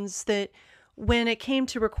mentions that when it came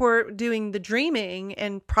to doing the Dreaming,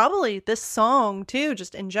 and probably this song too,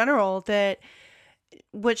 just in general, that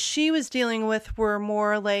what she was dealing with were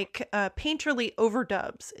more like painterly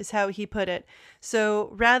overdubs, is how he put it. So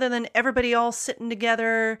rather than everybody all sitting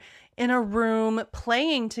together in a room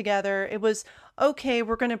playing together, it was, okay,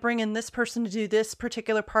 we're going to bring in this person to do this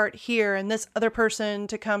particular part here and this other person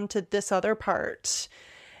to come to this other part.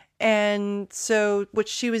 And so what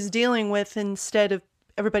she was dealing with, instead of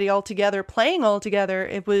everybody all together playing all together,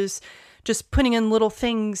 it was just putting in little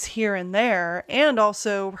things here and there, and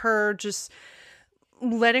also her just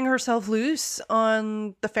letting herself loose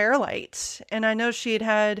on the Fairlight. And I know she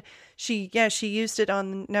used it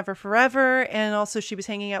on Never Forever, and also she was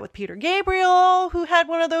hanging out with Peter Gabriel, who had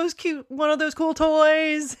one of those cool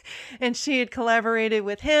toys, and she had collaborated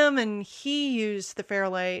with him, and he used the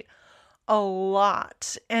Fairlight a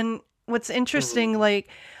lot. And what's interesting, like,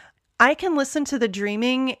 I can listen to The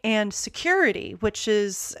Dreaming and Security, which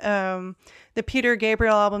is the Peter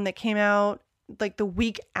Gabriel album that came out like the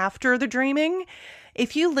week after The Dreaming.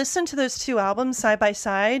 If you listen to those two albums side by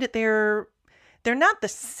side, they're not the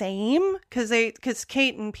same because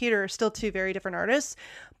Kate and Peter are still two very different artists,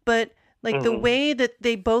 but like the way that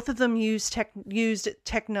they both of them used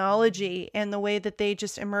technology and the way that they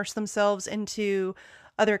just immerse themselves into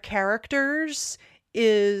other characters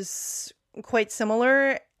is quite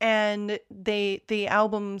similar, and the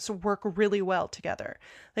albums work really well together.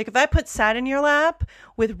 Like if I put Sat in Your Lap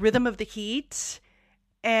with Rhythm of the Heat,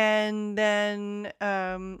 and then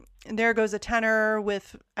There Goes a Tenor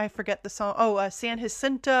with, I forget the song, San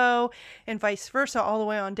Jacinto, and vice versa, all the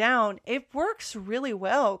way on down, it works really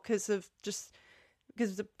well because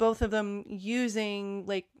both of them using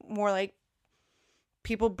like more like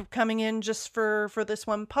people coming in just for this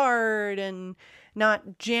one part and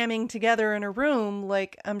not jamming together in a room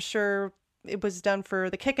like I'm sure it was done for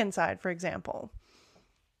the Kickin' Side, for example.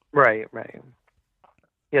 Right.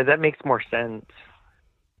 Yeah, that makes more sense.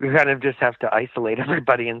 We kind of just have to isolate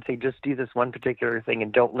everybody and say, just do this one particular thing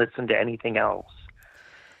and don't listen to anything else.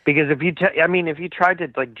 Because if you tried to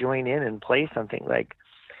like join in and play something, like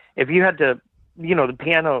if you had to, the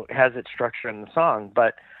piano has its structure in the song,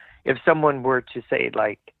 but if someone were to say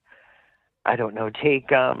like, I don't know, takes,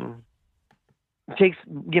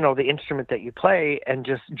 the instrument that you play and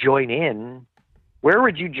just join in, where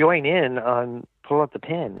would you join in on Pull Out the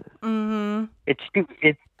Pin? Mm-hmm.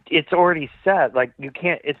 It's already set. Like you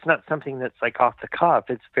can't, it's not something that's like off the cuff.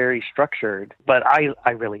 It's very structured, but I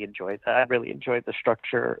really enjoyed that. I really enjoyed the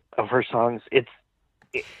structure of her songs.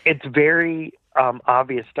 It's very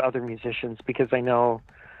obvious to other musicians because I know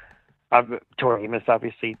Tori Amos,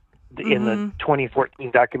 obviously, in the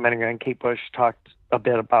 2014 documentary on Kate Bush, talked a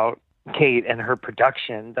bit about Kate and her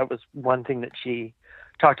production. That was one thing that she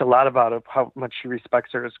talked a lot about, of how much she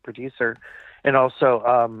respects her as a producer. And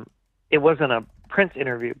also, it wasn't a Prince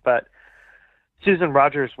interview, but Susan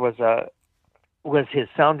Rogers was his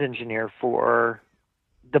sound engineer for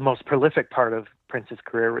the most prolific part of Prince's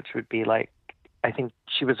career, which would be like, I think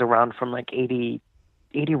she was around from like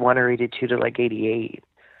 81 or 82 to like 88.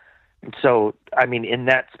 And so, I mean, in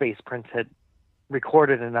that space, Prince had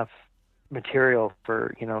recorded enough material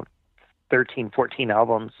for, 13, 14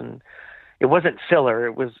 albums. And it wasn't filler.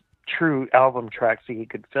 It was true album tracks that he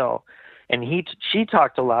could fill. And she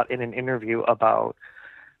talked a lot in an interview about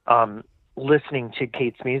listening to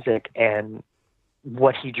Kate's music, and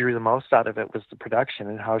what he drew the most out of it was the production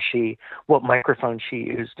and what microphone she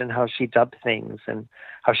used and how she dubbed things and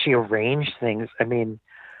how she arranged things. I mean,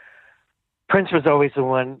 Prince was always the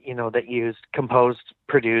one, that used composed,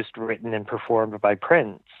 produced, written, and performed by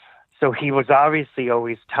Prince. So he was obviously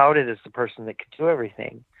always touted as the person that could do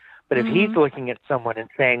everything. But if he's looking at someone and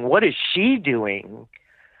saying, what is she doing?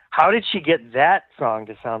 How did she get that song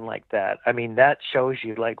to sound like that? I mean, that shows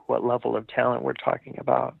you like what level of talent we're talking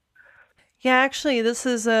about. Yeah, actually, this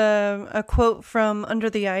is a quote from Under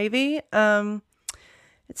the Ivy. It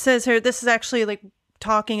says here, this is actually like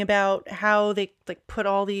talking about how they like put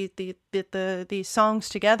all these songs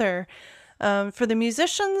together. For the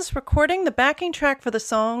musicians, recording the backing tracks for the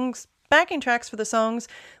songs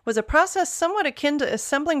was a process somewhat akin to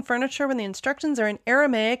assembling furniture when the instructions are in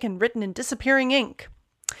Aramaic and written in disappearing ink.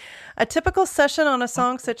 A typical session on a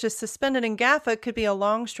song such as Suspended in Gaffa could be a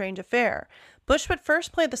long, strange affair. Bush would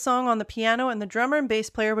first play the song on the piano, and the drummer and bass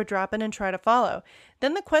player would drop in and try to follow.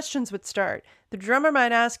 Then the questions would start. The drummer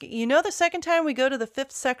might ask, the second time we go to the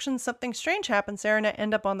fifth section, something strange happens there, and I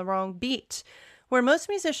end up on the wrong beat. Where most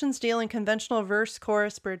musicians deal in conventional verse,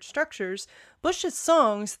 chorus, bridge structures, Bush's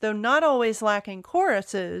songs, though not always lacking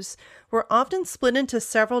choruses, were often split into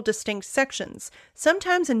several distinct sections,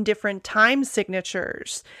 sometimes in different time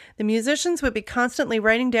signatures. The musicians would be constantly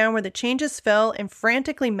writing down where the changes fell and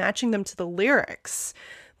frantically matching them to the lyrics.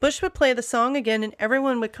 Bush would play the song again and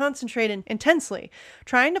everyone would concentrate intensely,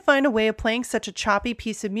 trying to find a way of playing such a choppy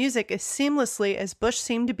piece of music as seamlessly as Bush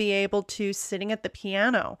seemed to be able to sitting at the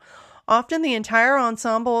piano. Often the entire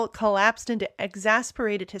ensemble collapsed into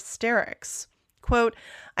exasperated hysterics. Quote,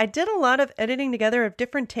 I did a lot of editing together of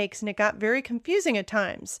different takes and it got very confusing at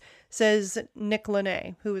times, says Nick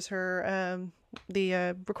Launay, who was her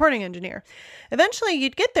the recording engineer. Eventually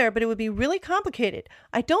you'd get there, but it would be really complicated.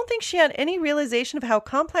 I don't think she had any realization of how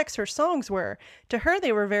complex her songs were. To her,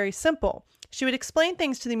 they were very simple. She would explain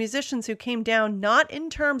things to the musicians who came down not in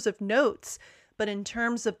terms of notes, but in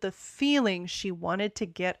terms of the feeling she wanted to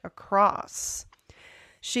get across.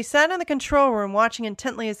 She sat in the control room watching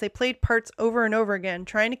intently as they played parts over and over again,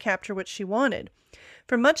 trying to capture what she wanted.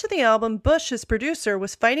 For much of the album, Bush, his producer,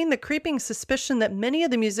 was fighting the creeping suspicion that many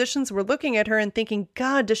of the musicians were looking at her and thinking,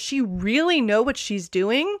 God, does she really know what she's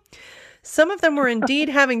doing? Some of them were indeed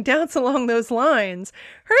having doubts along those lines.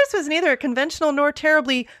 Hers was neither a conventional nor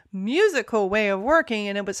terribly musical way of working,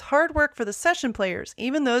 and it was hard work for the session players,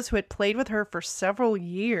 even those who had played with her for several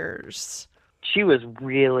years. She was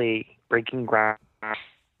really breaking ground.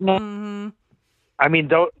 Mm-hmm. I mean,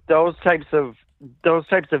 those types of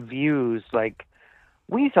views, like,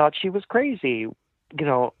 we thought she was crazy. You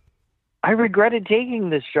know, I regretted taking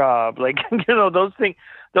this job. Like, you know, those things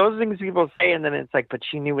people say, and then it's like, but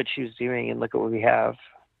she knew what she was doing, and look at what we have.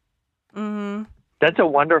 Mm-hmm. That's a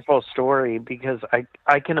wonderful story, because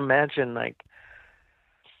I can imagine, like,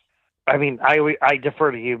 I mean, I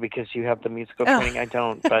defer to you because you have the musical training. I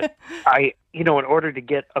don't, but in order to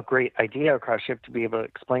get a great idea across, you have to be able to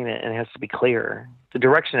explain it, and it has to be clear. The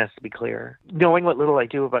direction has to be clear. Knowing what little I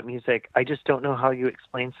do about music, I just don't know how you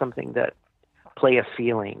explain something that play a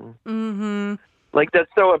feeling. Mm-hmm. Like, that's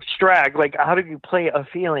so abstract. Like, how do you play a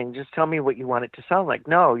feeling? Just tell me what you want it to sound like.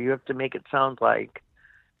 No, you have to make it sound like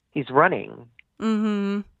he's running.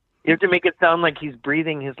 Mm-hmm. You have to make it sound like he's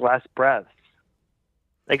breathing his last breath.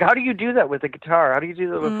 Like, how do you do that with a guitar? How do you do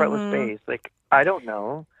that with fretless bass? Like, I don't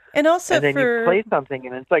know. And also, and then you play something,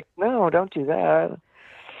 and it's like, no, don't do that.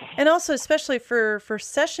 And also, especially for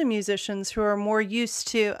session musicians who are more used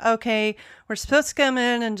to, okay, we're supposed to come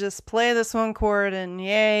in and just play this one chord and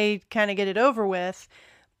yay, kind of get it over with.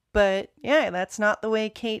 But yeah, that's not the way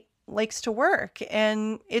Kate likes to work.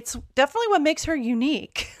 And it's definitely what makes her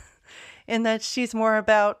unique in that she's more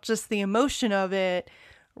about just the emotion of it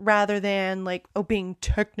rather than like, being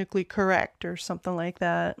technically correct or something like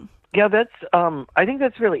that. Yeah, that's. I think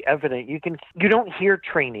that's really evident. You don't hear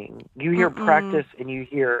training. You hear practice, and you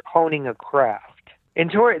hear honing a craft. In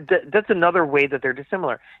Tori, that's another way that they're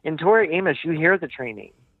dissimilar. In Tori Amos, you hear the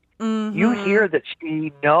training. Mm-hmm. You hear that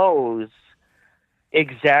she knows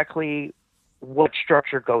exactly what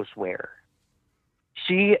structure goes where.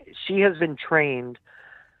 She has been trained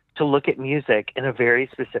to look at music in a very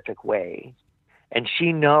specific way. And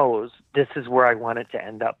she knows this is where I want it to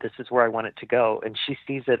end up. This is where I want it to go. And she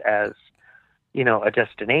sees it as, a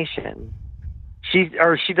destination. She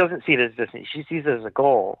doesn't see it as a destination. She sees it as a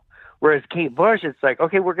goal. Whereas Kate Bush, it's like,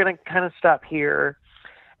 okay, we're going to kind of stop here.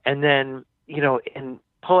 And then, and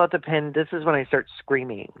pull out the pen. This is when I start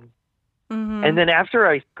screaming. Mm-hmm. And then after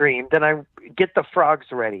I scream, then I get the frogs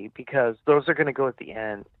ready, because those are going to go at the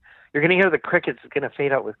end. You're going to hear the crickets. It's going to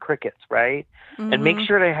fade out with crickets, right? Mm-hmm. And make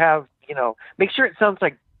sure to have, make sure it sounds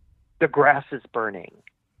like the grass is burning.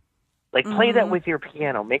 Like, play that with your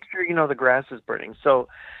piano. Make sure the grass is burning. So,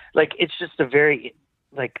 like, it's just a very,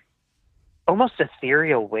 like, almost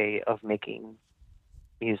ethereal way of making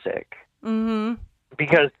music. Mm-hmm.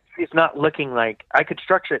 Because she's not looking like, I could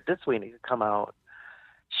structure it this way and it could come out.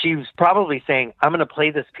 She was probably saying, I'm going to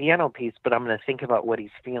play this piano piece, but I'm going to think about what he's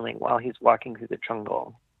feeling while he's walking through the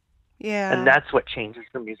jungle. Yeah. And that's what changes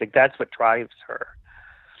her music. That's what drives her.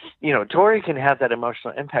 Tori can have that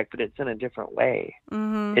emotional impact, but it's in a different way.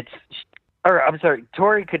 Mm-hmm.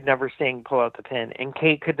 Tori could never sing Pull Out the Pen, and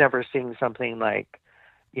Kate could never sing something like,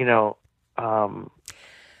 Never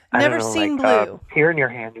Seen Blue. Here in Your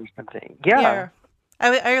Hand or something. Yeah.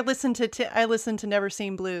 I listened to Never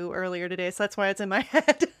Seen Blue earlier today, so that's why it's in my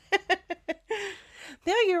head.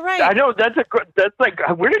 No, you're right. I know that's like,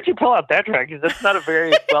 where did you pull out that track? Because that's not a very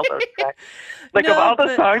well known track. Like, of all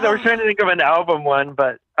the songs, I was trying to think of an album one,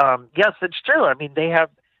 but yes, it's true. I mean, they have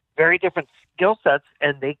very different skill sets,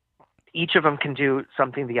 and each of them can do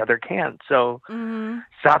something the other can't. So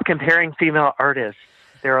stop comparing female artists.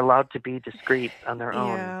 They're allowed to be discreet on their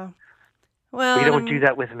own. Yeah. Well, we don't do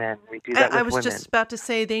that with men. We do that with women. I was just about to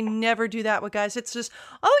say they never do that with guys. It's just,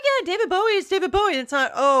 oh yeah, David Bowie is David Bowie. It's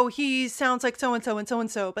not, oh, he sounds like so and so and so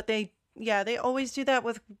and so. But they always do that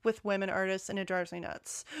with women artists, and it drives me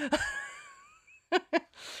nuts.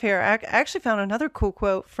 Here, I actually found another cool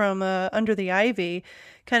quote from Under the Ivy,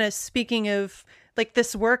 kind of speaking of like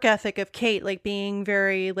this work ethic of Kate, like being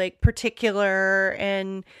very like particular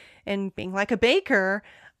and being like a baker.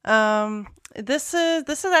 This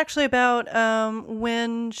is actually about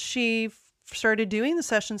when she started doing the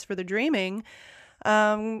sessions for The Dreaming.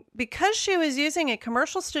 Because she was using a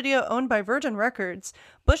commercial studio owned by Virgin Records,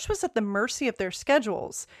 Bush was at the mercy of their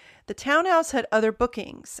schedules. The townhouse had other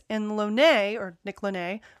bookings, and Nick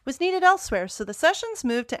Launay, was needed elsewhere, so the sessions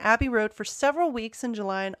moved to Abbey Road for several weeks in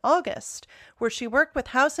July and August, where she worked with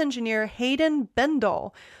house engineer Hayden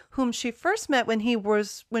Bendall, whom she first met when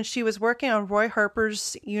she was working on Roy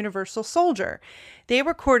Harper's Universal Soldier. They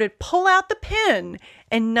recorded Pull Out the Pin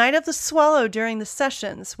and Night of the Swallow during the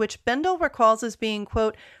sessions, which Bendel recalls as being,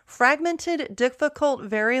 quote, fragmented, difficult,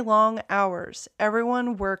 very long hours.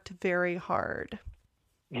 Everyone worked very hard.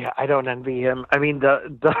 Yeah, I don't envy him. I mean,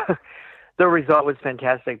 the result was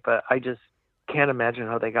fantastic, but I just can't imagine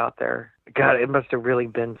how they got there. God, it must have really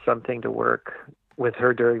been something to work with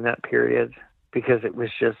her during that period, because it was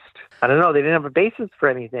just, I don't know, they didn't have a basis for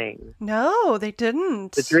anything. No, they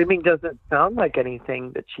didn't. The Dreaming doesn't sound like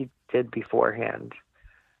anything that she did beforehand.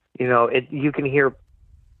 You know, you can hear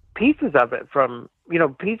pieces of it from, you know,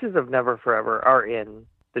 pieces of Never Forever are in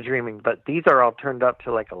The Dreaming, but these are all turned up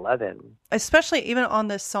to like 11. Especially even on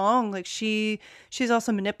this song, like she's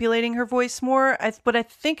also manipulating her voice more. What I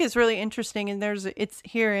think is really interesting, and it's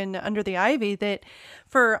here in Under the Ivy, that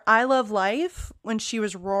for I Love Life, when she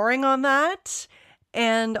was roaring on that,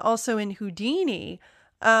 and also in Houdini,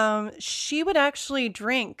 she would actually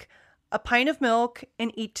drink a pint of milk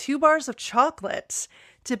and eat 2 bars of chocolate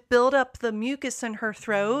to build up the mucus in her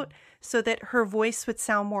throat so that her voice would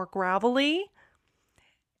sound more gravelly.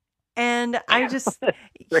 And I just,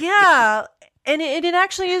 yeah, and it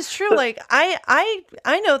actually is true. Like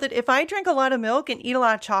I know that if I drink a lot of milk and eat a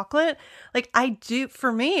lot of chocolate, like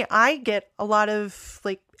for me, I get a lot of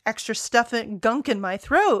like extra stuff and gunk in my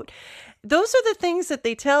throat. Those are the things that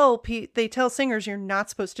they tell singers you're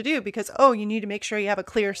not supposed to do, because, oh, you need to make sure you have a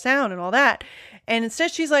clear sound and all that. And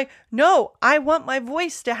instead she's like, no, I want my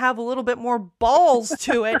voice to have a little bit more balls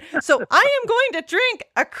to it. So I am going to drink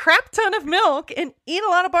a crap ton of milk and eat a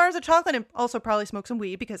lot of bars of chocolate, and also probably smoke some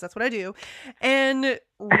weed, because that's what I do, and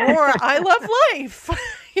roar I Love Life,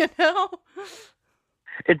 you know?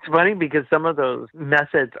 It's funny because some of those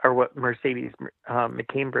methods are what Mercedes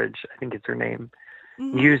McCambridge, I think it's her name,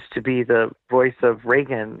 used to be the voice of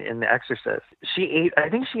Reagan in The Exorcist. I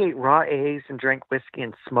think she ate raw eggs and drank whiskey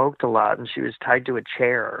and smoked a lot, and she was tied to a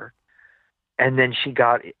chair. And then she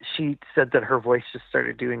said that her voice just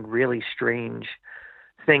started doing really strange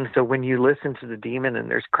things. So when you listen to The Demon and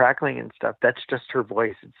there's crackling and stuff, that's just her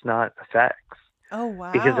voice. It's not effects. Oh,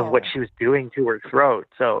 wow. Because of what she was doing to her throat.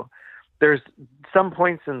 So there's some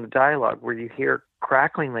points in the dialogue where you hear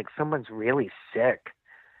crackling like someone's really sick.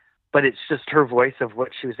 But it's just her voice of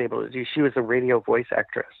what she was able to do. She was a radio voice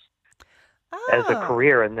actress as a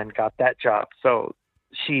career, and then got that job. So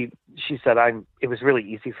she said, it was really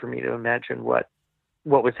easy for me to imagine what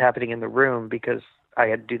was happening in the room, because I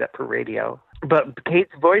had to do that for radio. But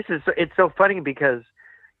Kate's voice it's so funny, because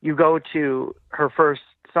you go to her first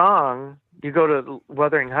song, you go to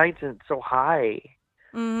Wuthering Heights, and it's so high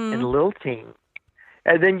and lilting.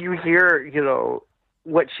 And then you hear, you know,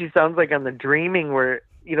 what she sounds like on The Dreaming, where,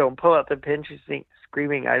 you know, Pull Out the Pin, she's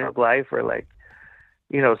screaming I Love Life, or like,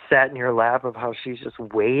 you know, Sat in Your Lap, of how she's just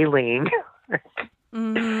wailing.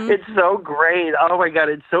 It's so great. Oh my God,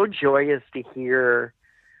 it's so joyous to hear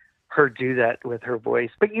her do that with her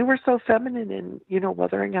voice. But you were so feminine in, you know,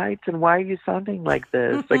 Wuthering Heights, and why are you sounding like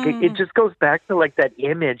this? Like it just goes back to like that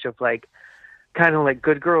image of like, kind of like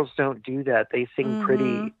good girls don't do that. They sing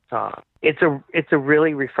pretty songs. It's a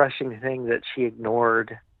really refreshing thing that she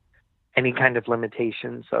ignored any kind of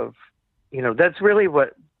limitations of, you know, that's really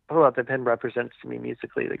what Pull Out the Pen represents to me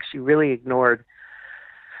musically. Like she really ignored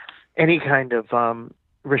any kind of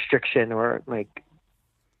restriction, or like,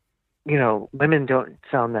 you know, women don't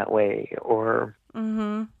sound that way, or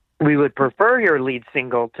we would prefer your lead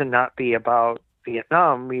single to not be about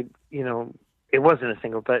Vietnam. You know, it wasn't a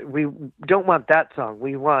single, but we don't want that song.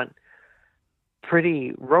 We want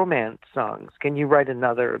pretty romance songs. Can you write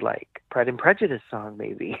another like Pride and Prejudice song,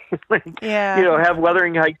 maybe? Like, yeah, you know, have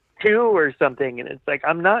Wuthering Heights 2 or something. And it's like,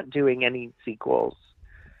 I'm not doing any sequels.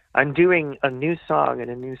 I'm doing a new song and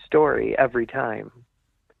a new story every time.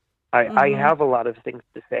 I have a lot of things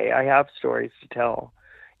to say. I have stories to tell,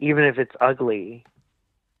 even if it's ugly,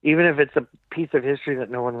 even if it's a piece of history that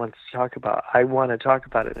no one wants to talk about. I want to talk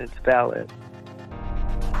about it, and it's valid.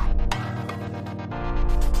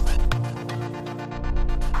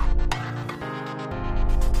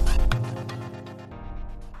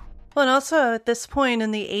 Well, and also at this point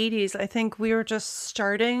in the 80s, I think we were just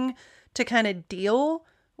starting to kind of deal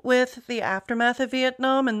with the aftermath of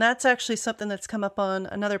Vietnam. And that's actually something that's come up on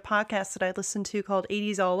another podcast that I listened to called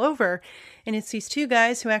 80s All Over. And it's these two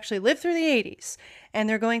guys who actually lived through the 80s. And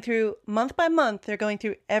they're going through, month by month, they're going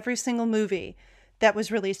through every single movie that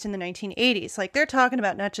was released in the 1980s. Like, they're talking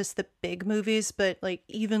about not just the big movies, but like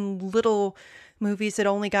even little movies that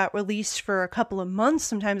only got released for a couple of months,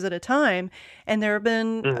 sometimes at a time. And there have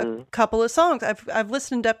been a couple of songs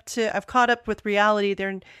I've caught up with reality.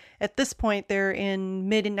 At this point, they're in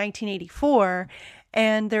mid 1984.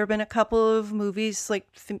 And there have been a couple of movies, like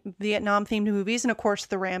Vietnam-themed movies, and of course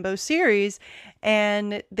the Rambo series.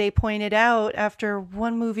 And they pointed out after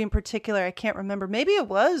one movie in particular, I can't remember, maybe it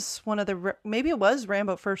was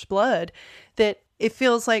Rambo First Blood, that it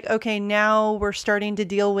feels like, okay, now we're starting to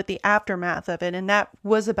deal with the aftermath of it. And that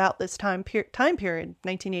was about this time period,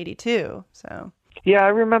 1982. So. Yeah, I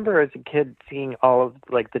remember as a kid seeing all of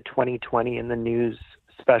like the 2020 in the news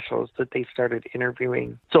specials that they started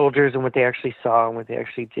interviewing soldiers and what they actually saw and what they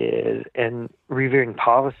actually did and reviewing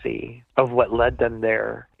policy of what led them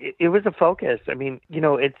there. It was a focus. I mean, you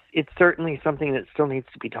know, it's certainly something that still needs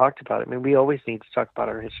to be talked about. I mean, we always need to talk about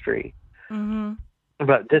our history. Mm-hmm.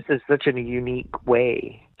 But this is such a unique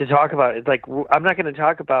way to talk about it. Like, I'm not going to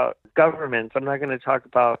talk about governments. I'm not going to talk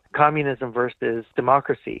about communism versus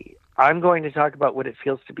democracy. I'm going to talk about what it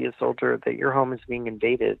feels to be a soldier, that your home is being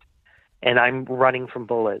invaded and I'm running from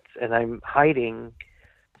bullets and I'm hiding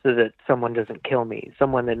so that someone doesn't kill me,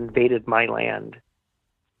 someone that invaded my land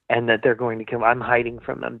and that they're going to kill me. I'm hiding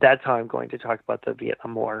from them. That's how I'm going to talk about the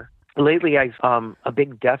Vietnam War. Lately, I've a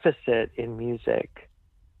big deficit in music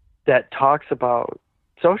that talks about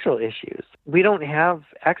social issues. We don't have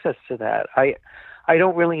access to that. I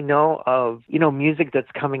don't really know of, you know, music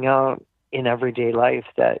that's coming out in everyday life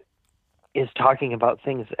that is talking about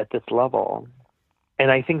things at this level. And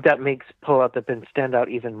I think that makes Pull Out the Pin stand out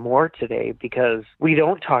even more today because we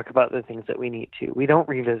don't talk about the things that we need to. We don't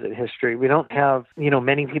revisit history. We don't have, you know,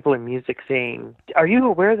 many people in music saying, are you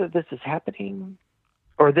aware that this is happening?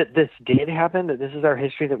 Or that this did happen, that this is our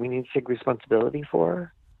history that we need to take responsibility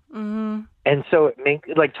for? Mm-hmm. And so it makes,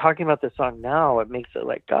 like, talking about the song now, it makes it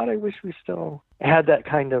like, God, I wish we still had that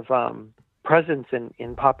kind of presence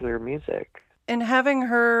in popular music. And having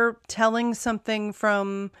her telling something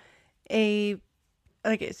from a,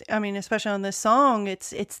 like, I mean, especially on this song,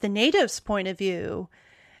 it's the natives' point of view,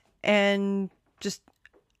 and just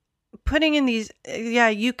putting in these,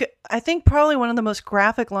 I think probably one of the most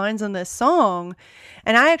graphic lines on this song,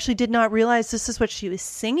 and I actually did not realize this is what she was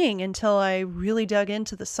singing until I really dug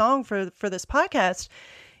into the song for this podcast.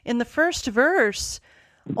 In the first verse,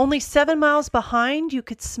 only 7 miles behind, you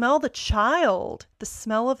could smell the child, the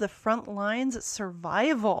smell of the front lines at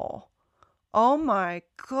survival. Oh my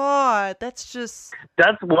God, that's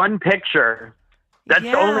one picture. That's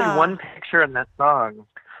only one picture in that song.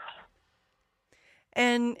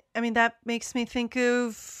 And I mean, that makes me think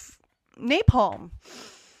of napalm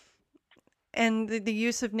and the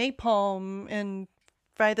use of napalm and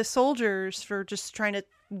by the soldiers for just trying to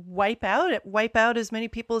wipe out as many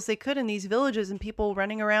people as they could in these villages, and people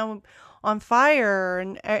running around on fire.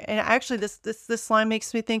 And actually this line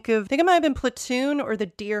makes me think of, I think it might have been Platoon or The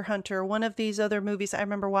Deer Hunter, one of these other movies I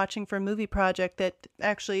remember watching for a movie project that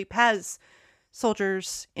actually has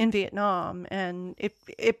soldiers in Vietnam, and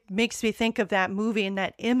it makes me think of that movie, and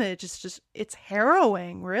that image is it's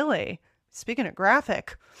harrowing, really. Speaking of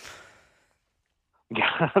graphic.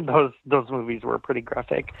 Yeah, those movies were pretty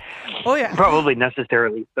graphic. Oh yeah. Probably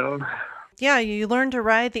necessarily so. Yeah, you learn to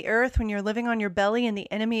ride the earth when you're living on your belly and the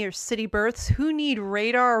enemy are city births. Who need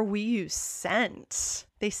radar? We use scent.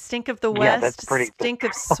 They stink of the West, stink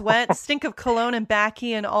of sweat, stink of cologne and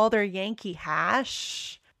baccy and all their Yankee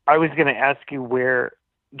hash. I was going to ask you where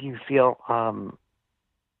you feel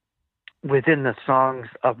within the songs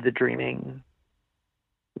of The Dreaming,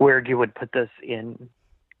 where you would put this in,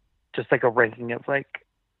 just like a ranking of like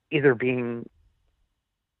either being,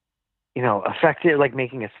 you know, effective, like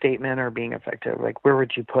making a statement, or being effective. Like, where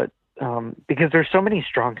would you put, because there's so many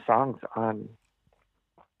strong songs on,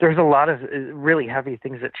 there's a lot of really heavy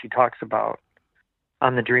things that she talks about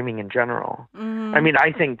on The Dreaming in general. Mm-hmm. I mean,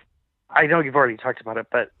 I know you've already talked about it,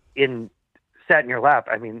 but in Sat in Your Lap,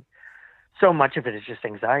 I mean, so much of it is just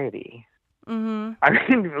anxiety. Mm-hmm.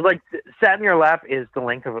 I mean, like, Sat in Your Lap is the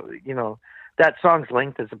length of, you know, that song's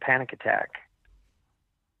length is a panic attack.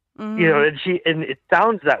 Mm-hmm. You know, and it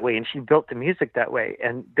sounds that way, and she built the music that way.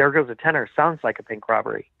 And There Goes a Tenor sounds like a bank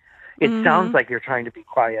robbery. It mm-hmm. sounds like you're trying to be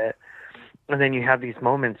quiet, and then you have these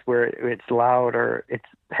moments where it's loud or it's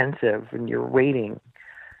pensive, and you're waiting.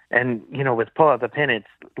 And, you know, with Pull Out the Pin, it's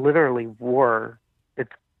literally war.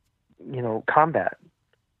 It's, you know, combat.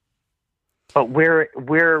 But where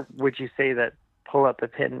would you say that Pull Out the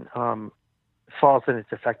Pin falls in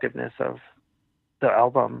its effectiveness of the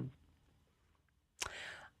album?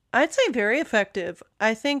 I'd say very effective.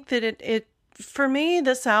 I think that it for me,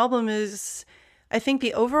 this album is I think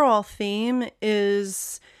the overall theme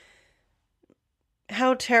is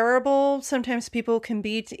how terrible sometimes people can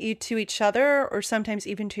be to each other, or sometimes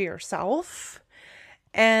even to yourself.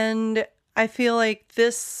 And I feel like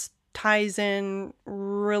this ties in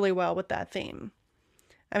really well with that theme.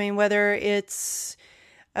 I mean, whether it's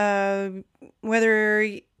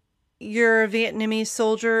whether you're a Vietnamese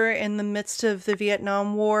soldier in the midst of the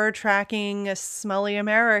Vietnam War tracking a smelly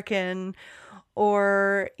American,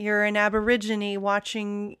 or you're an Aborigine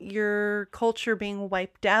watching your culture being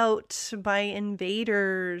wiped out by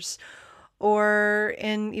invaders, or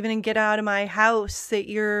even in Get Out of My House, that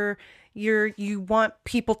you want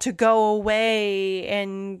people to go away,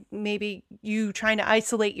 and maybe you trying to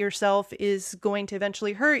isolate yourself is going to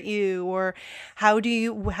eventually hurt you. Or how do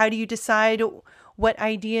you decide what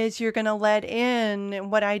ideas you're going to let in,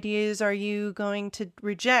 and what ideas are you going to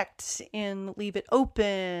reject and leave it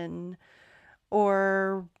open,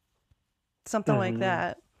 or something like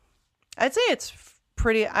that. I'd say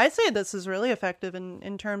this is really effective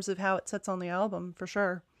in terms of how it sits on the album, for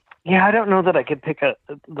sure. Yeah, I don't know that I could pick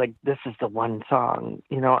this is the one song.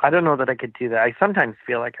 I don't know that I could do that. I sometimes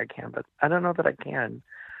feel like I can, but I don't know that I can.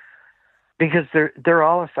 Because they're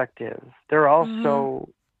all effective. They're all so,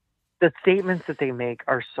 the statements that they make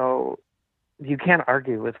are so, you can't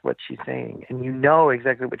argue with what she's saying, and you know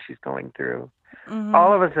exactly what she's going through.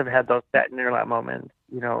 All of us have had those sat in your lap moments.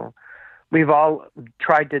 We've all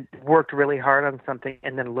worked really hard on something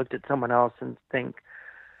and then looked at someone else and think,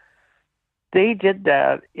 they did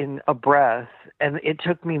that in a breath, and it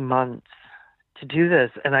took me months to do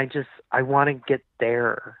this, and I want to get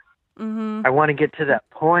there. I want to get to that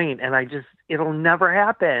point, and it'll never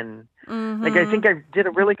happen. Like, I think I did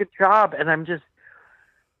a really good job, and I'm just,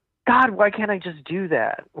 God, why can't I just do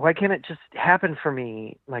that? Why can't it just happen for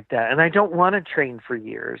me like that? And I don't want to train for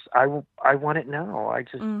years. I want it now. I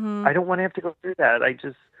don't want to have to go through that. I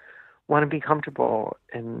just want to be comfortable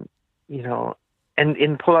and,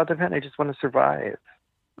 and pull out the pen. I just want to survive.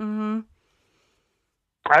 I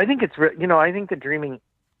think I think the dreaming,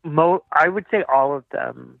 I would say all of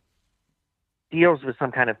them deals with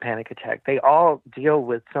some kind of panic attack. They all deal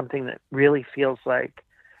with something that really feels like,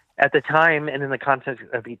 at the time and in the context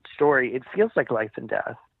of each story, it feels like life and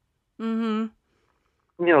death. This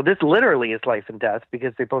literally is life and death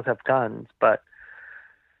because they both have guns, but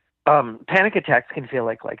panic attacks can feel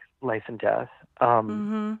like life and death.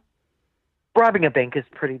 Robbing a bank is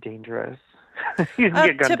pretty dangerous. You can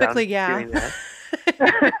get gunned typically, down doing that.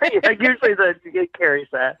 Yeah, usually it carries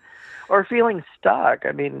that. Or feeling stuck.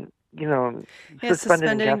 I mean,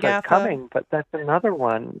 suspended in death is coming, but that's another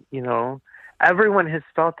one, Everyone has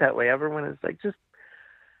felt that way. Everyone is like,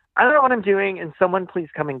 I don't know what I'm doing, and someone please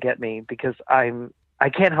come and get me, because I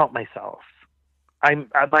can't help myself.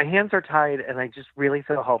 My hands are tied, and I just really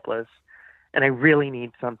feel helpless, and I really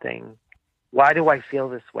need something. Why do I feel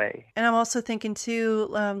this way? And I'm also thinking too,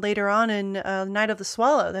 later on in Night of the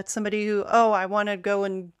Swallow, that's somebody who, I want to go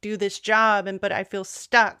and do this job, but I feel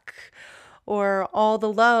stuck. Or All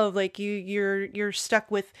the Love, like you're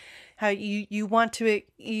stuck with how you want to,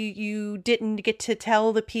 you didn't get to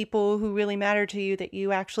tell the people who really matter to you that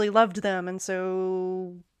you actually loved them, and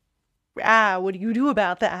so what do you do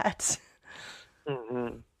about that?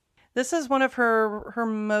 This is one of her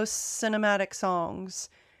most cinematic songs,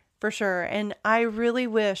 for sure. And I really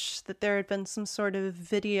wish that there had been some sort of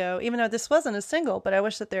video, even though this wasn't a single, but I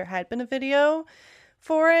wish that there had been a video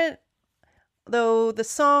for it. Though the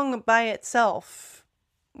song by itself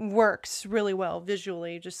works really well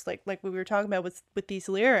visually, just like we were talking about with these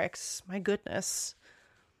lyrics. My goodness.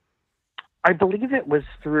 I believe it was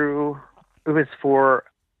for,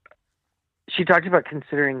 she talked about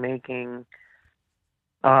considering making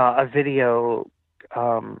a video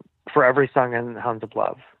for every song on Hounds of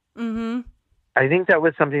Love. I think that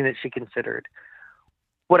was something that she considered.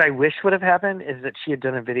 What I wish would have happened is that she had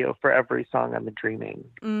done a video for every song on The Dreaming.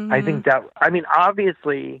 I think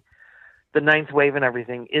obviously the Ninth Wave and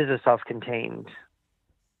everything is a self-contained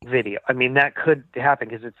video. I mean, that could happen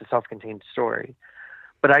because it's a self-contained story.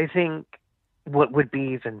 But I think what would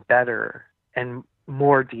be even better and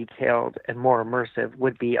more detailed and more immersive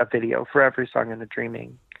would be a video for every song in The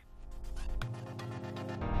Dreaming.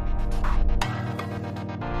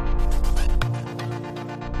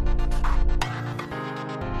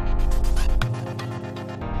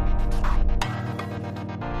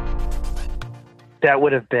 That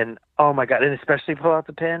would have been, oh my God, and especially Pull Out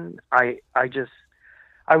the Pin. I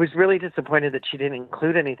was really disappointed that she didn't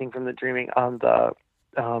include anything from The Dreaming on the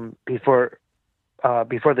before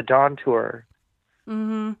the Dawn tour,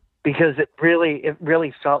 because it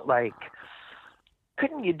really felt like,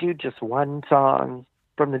 couldn't you do just one song?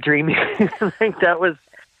 from the Dreaming. Like that was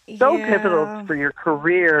so Yeah. pivotal for your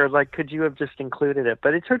career. Like, could you have just included it?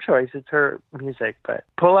 But it's her choice. It's her music. But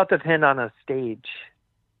Pull Out the Pin on a stage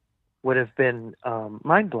would have been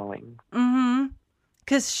mind-blowing. Mm-hmm.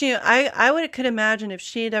 Because I could imagine if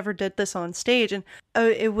she had ever did this on stage, and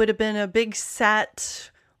it would have been a big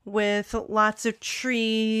set with lots of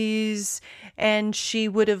trees, and she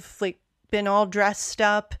would have like been all dressed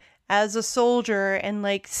up as a soldier and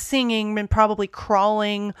like singing and probably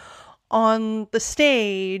crawling on the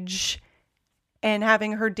stage, and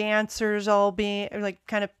having her dancers all be like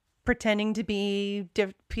kind of pretending to be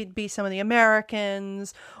some of the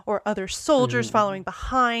Americans or other soldiers following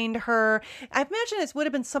behind her. I imagine this would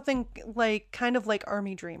have been something like kind of like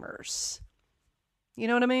Army Dreamers. You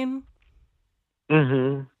know what I mean?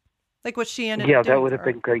 Mm-hmm. Like what she ended Yeah, up doing. that would have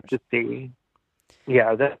been great to see.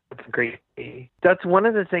 Yeah, that's great to see. That's one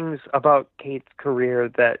of the things about Kate's career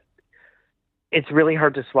that it's really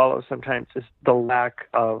hard to swallow sometimes, is the lack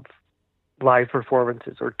of live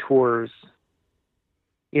performances or tours.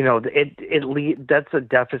 You know, that's a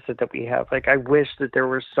deficit that we have. Like, I wish that there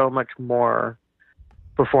were so much more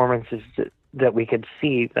performances that we could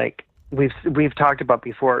see. Like we've talked about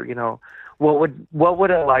before, you know, what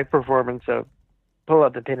would a live performance of Pull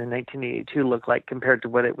Out the Pin in 1982 look like compared to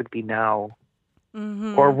what it would be now?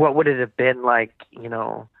 Mm-hmm. Or what would it have been like, you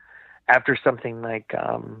know, after something like,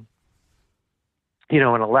 you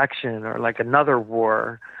know, an election or like another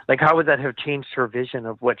war? Like, how would that have changed her vision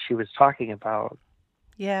of what she was talking about?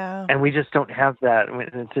 Yeah. And we just don't have that. And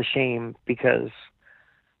it's a shame, because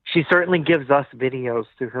she certainly gives us videos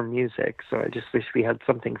through her music. So I just wish we had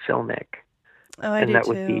something filmic. Oh, I And do that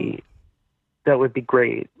too. would be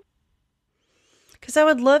great. Because I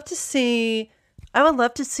would love to see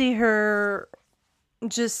her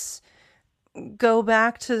just go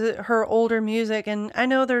back to her older music. And I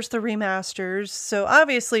know there's the remasters, so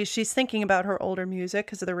obviously she's thinking about her older music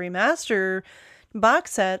because of the remaster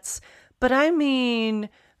box sets. But I mean,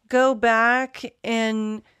 go back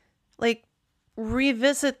and like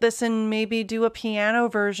revisit this and maybe do a piano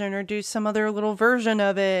version or do some other little version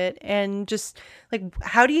of it. And just like,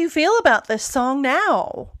 how do you feel about this song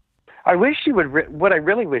now? I wish she would. What I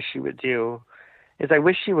really wish she would do is I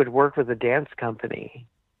wish she would work with a dance company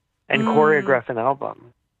and choreograph an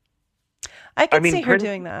album. I could see her Prince,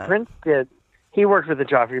 doing that. Prince did. He worked with the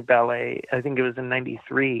Joffrey Ballet. I think it was in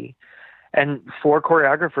 '93, and 4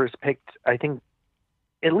 choreographers picked, I think,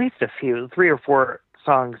 at least a few, 3 or 4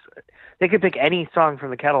 songs. They could pick any song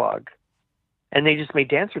from the catalog, and they just made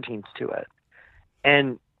dance routines to it.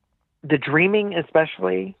 And the Dreaming,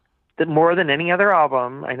 especially, that more than any other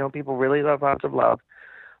album, I know people really love Hounds of Love,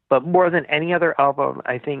 but more than any other album,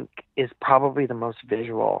 I think is probably the most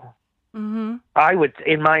visual. Mm-hmm.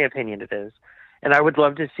 In my opinion, it is. And I would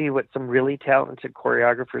love to see what some really talented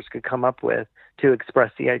choreographers could come up with to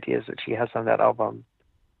express the ideas that she has on that album.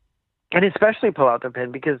 And especially Pull Out the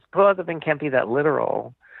Pin, because Pull Out the Pin can't be that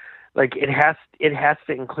literal. Like, it has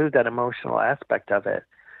to include that emotional aspect of it.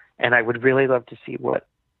 And I would really love to see what,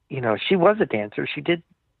 you know, she was a dancer. She did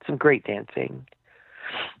some great dancing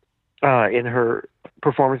in her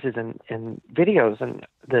performances and videos and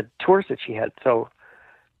the tours that she had. So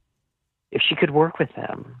if she could work with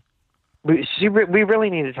them, we really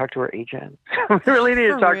need to talk to her agent. We really need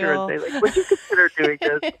to For talk real. to her and say, like, would you consider doing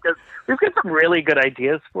this? Because we've got some really good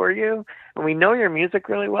ideas for you, and we know your music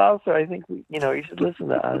really well. So I think you should listen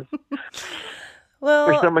to us. Well,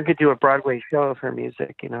 Or someone could do a Broadway show of her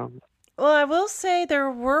music. You know. Well, I will say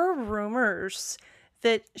there were rumors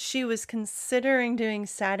that she was considering doing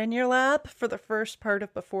Sat in Your Lap for the first part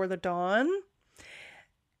of Before the Dawn.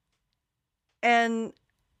 And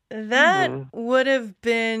that would have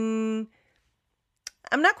been,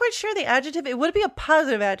 I'm not quite sure the adjective, it would be a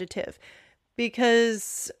positive adjective,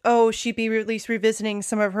 because, she'd be at least revisiting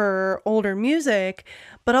some of her older music,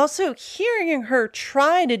 but also hearing her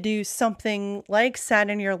try to do something like Sat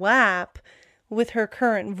in Your Lap with her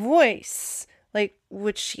current voice. Like,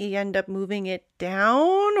 would she end up moving it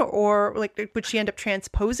down, or like, would she end up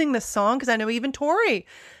transposing the song? Because I know even Tori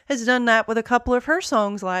has done that with a couple of her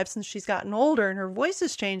songs live since she's gotten older and her voice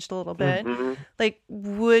has changed a little bit. Mm-hmm. Like,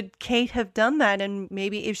 would Kate have done that? And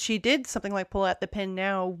maybe if she did something like Pull Out the Pin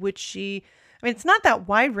now, would she, I mean, it's not that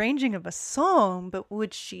wide ranging of a song, but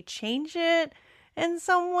would she change it in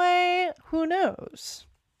some way? Who knows?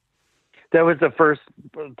 That was the first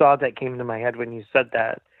thought that came to my head when you said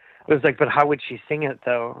that. It was like, but how would she sing it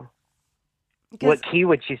though? What key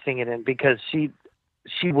would she sing it in? Because she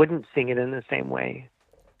wouldn't sing it in the same way.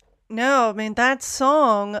 No, I mean, that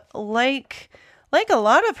song, like a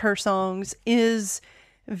lot of her songs, is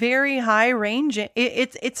very high range.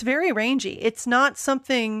 It's very rangy. It's not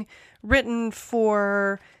something written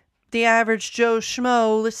for the average Joe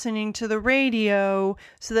Schmo listening to the radio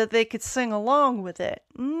so that they could sing along with it.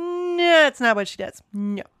 No, that's not what she does.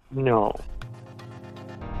 No. No.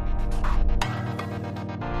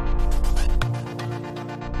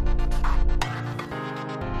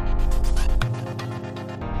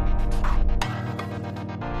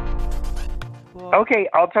 Okay,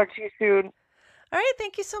 I'll talk to you soon. All right,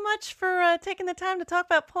 thank you so much for taking the time to talk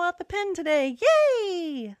about Pull Out the Pin today.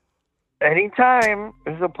 Yay! Anytime. It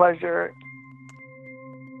was a pleasure.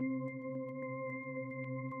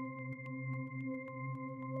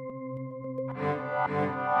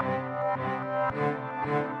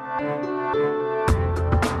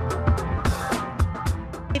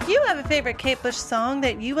 If you have a favorite Kate Bush song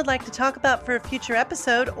that you would like to talk about for a future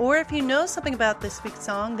episode, or if you know something about this week's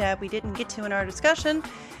song that we didn't get to in our discussion,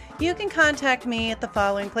 you can contact me at the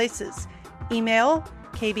following places. Email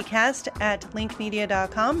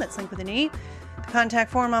kbcast@linkmedia.com, that's link with an E. The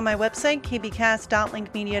contact form on my website,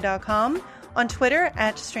 kbcast.linkmedia.com. On Twitter,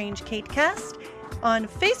 @StrangeKateCast. On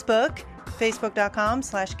Facebook,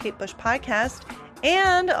 facebook.com/KateBushPodcast.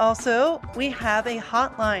 And also, we have a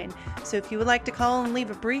hotline. So if you would like to call and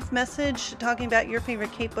leave a brief message talking about your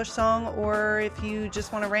favorite Kate Bush song, or if you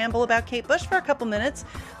just want to ramble about Kate Bush for a couple minutes,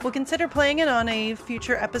 we'll consider playing it on a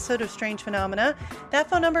future episode of Strange Phenomena. That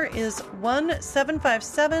phone number is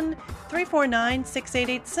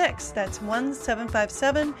 1-757-349-6886. That's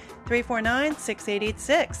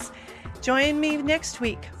 1-757-349-6886. Join me next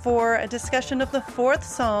week for a discussion of the fourth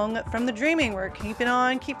song from The Dreaming. We're keeping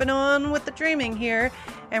on with the dreaming here,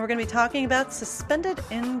 and we're going to be talking about Suspended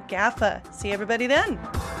in Gaffa. See everybody then.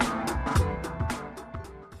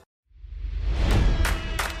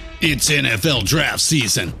 It's NFL draft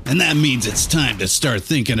season, and that means it's time to start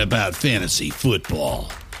thinking about fantasy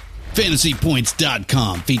football.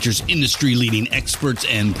 FantasyPoints.com features industry-leading experts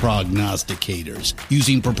and prognosticators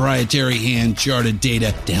using proprietary hand-charted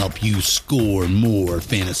data to help you score more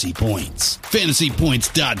fantasy points.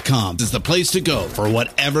 FantasyPoints.com is the place to go for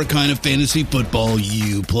whatever kind of fantasy football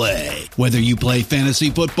you play. Whether you play fantasy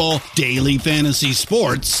football, daily fantasy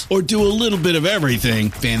sports, or do a little bit of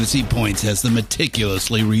everything, Fantasy Points has the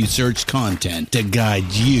meticulously researched content to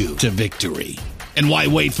guide you to victory. And why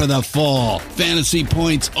wait for the fall? Fantasy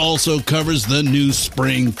Points also covers the new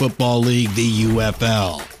spring football league, the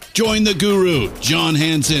UFL. Join the guru, John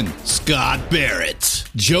Hansen, Scott Barrett,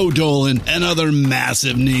 Joe Dolan, and other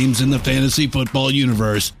massive names in the fantasy football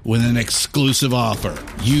universe with an exclusive offer.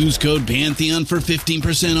 Use code Pantheon for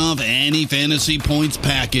 15% off any Fantasy Points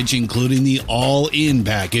package, including the all-in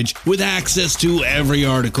package, with access to every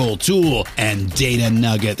article, tool, and data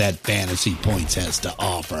nugget that Fantasy Points has to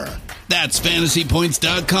offer. That's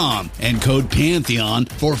FantasyPoints.com and code Pantheon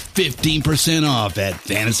for 15% off at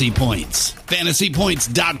Fantasy Points.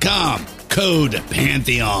 FantasyPoints.com, code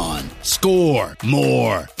Pantheon. Score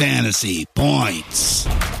more fantasy points.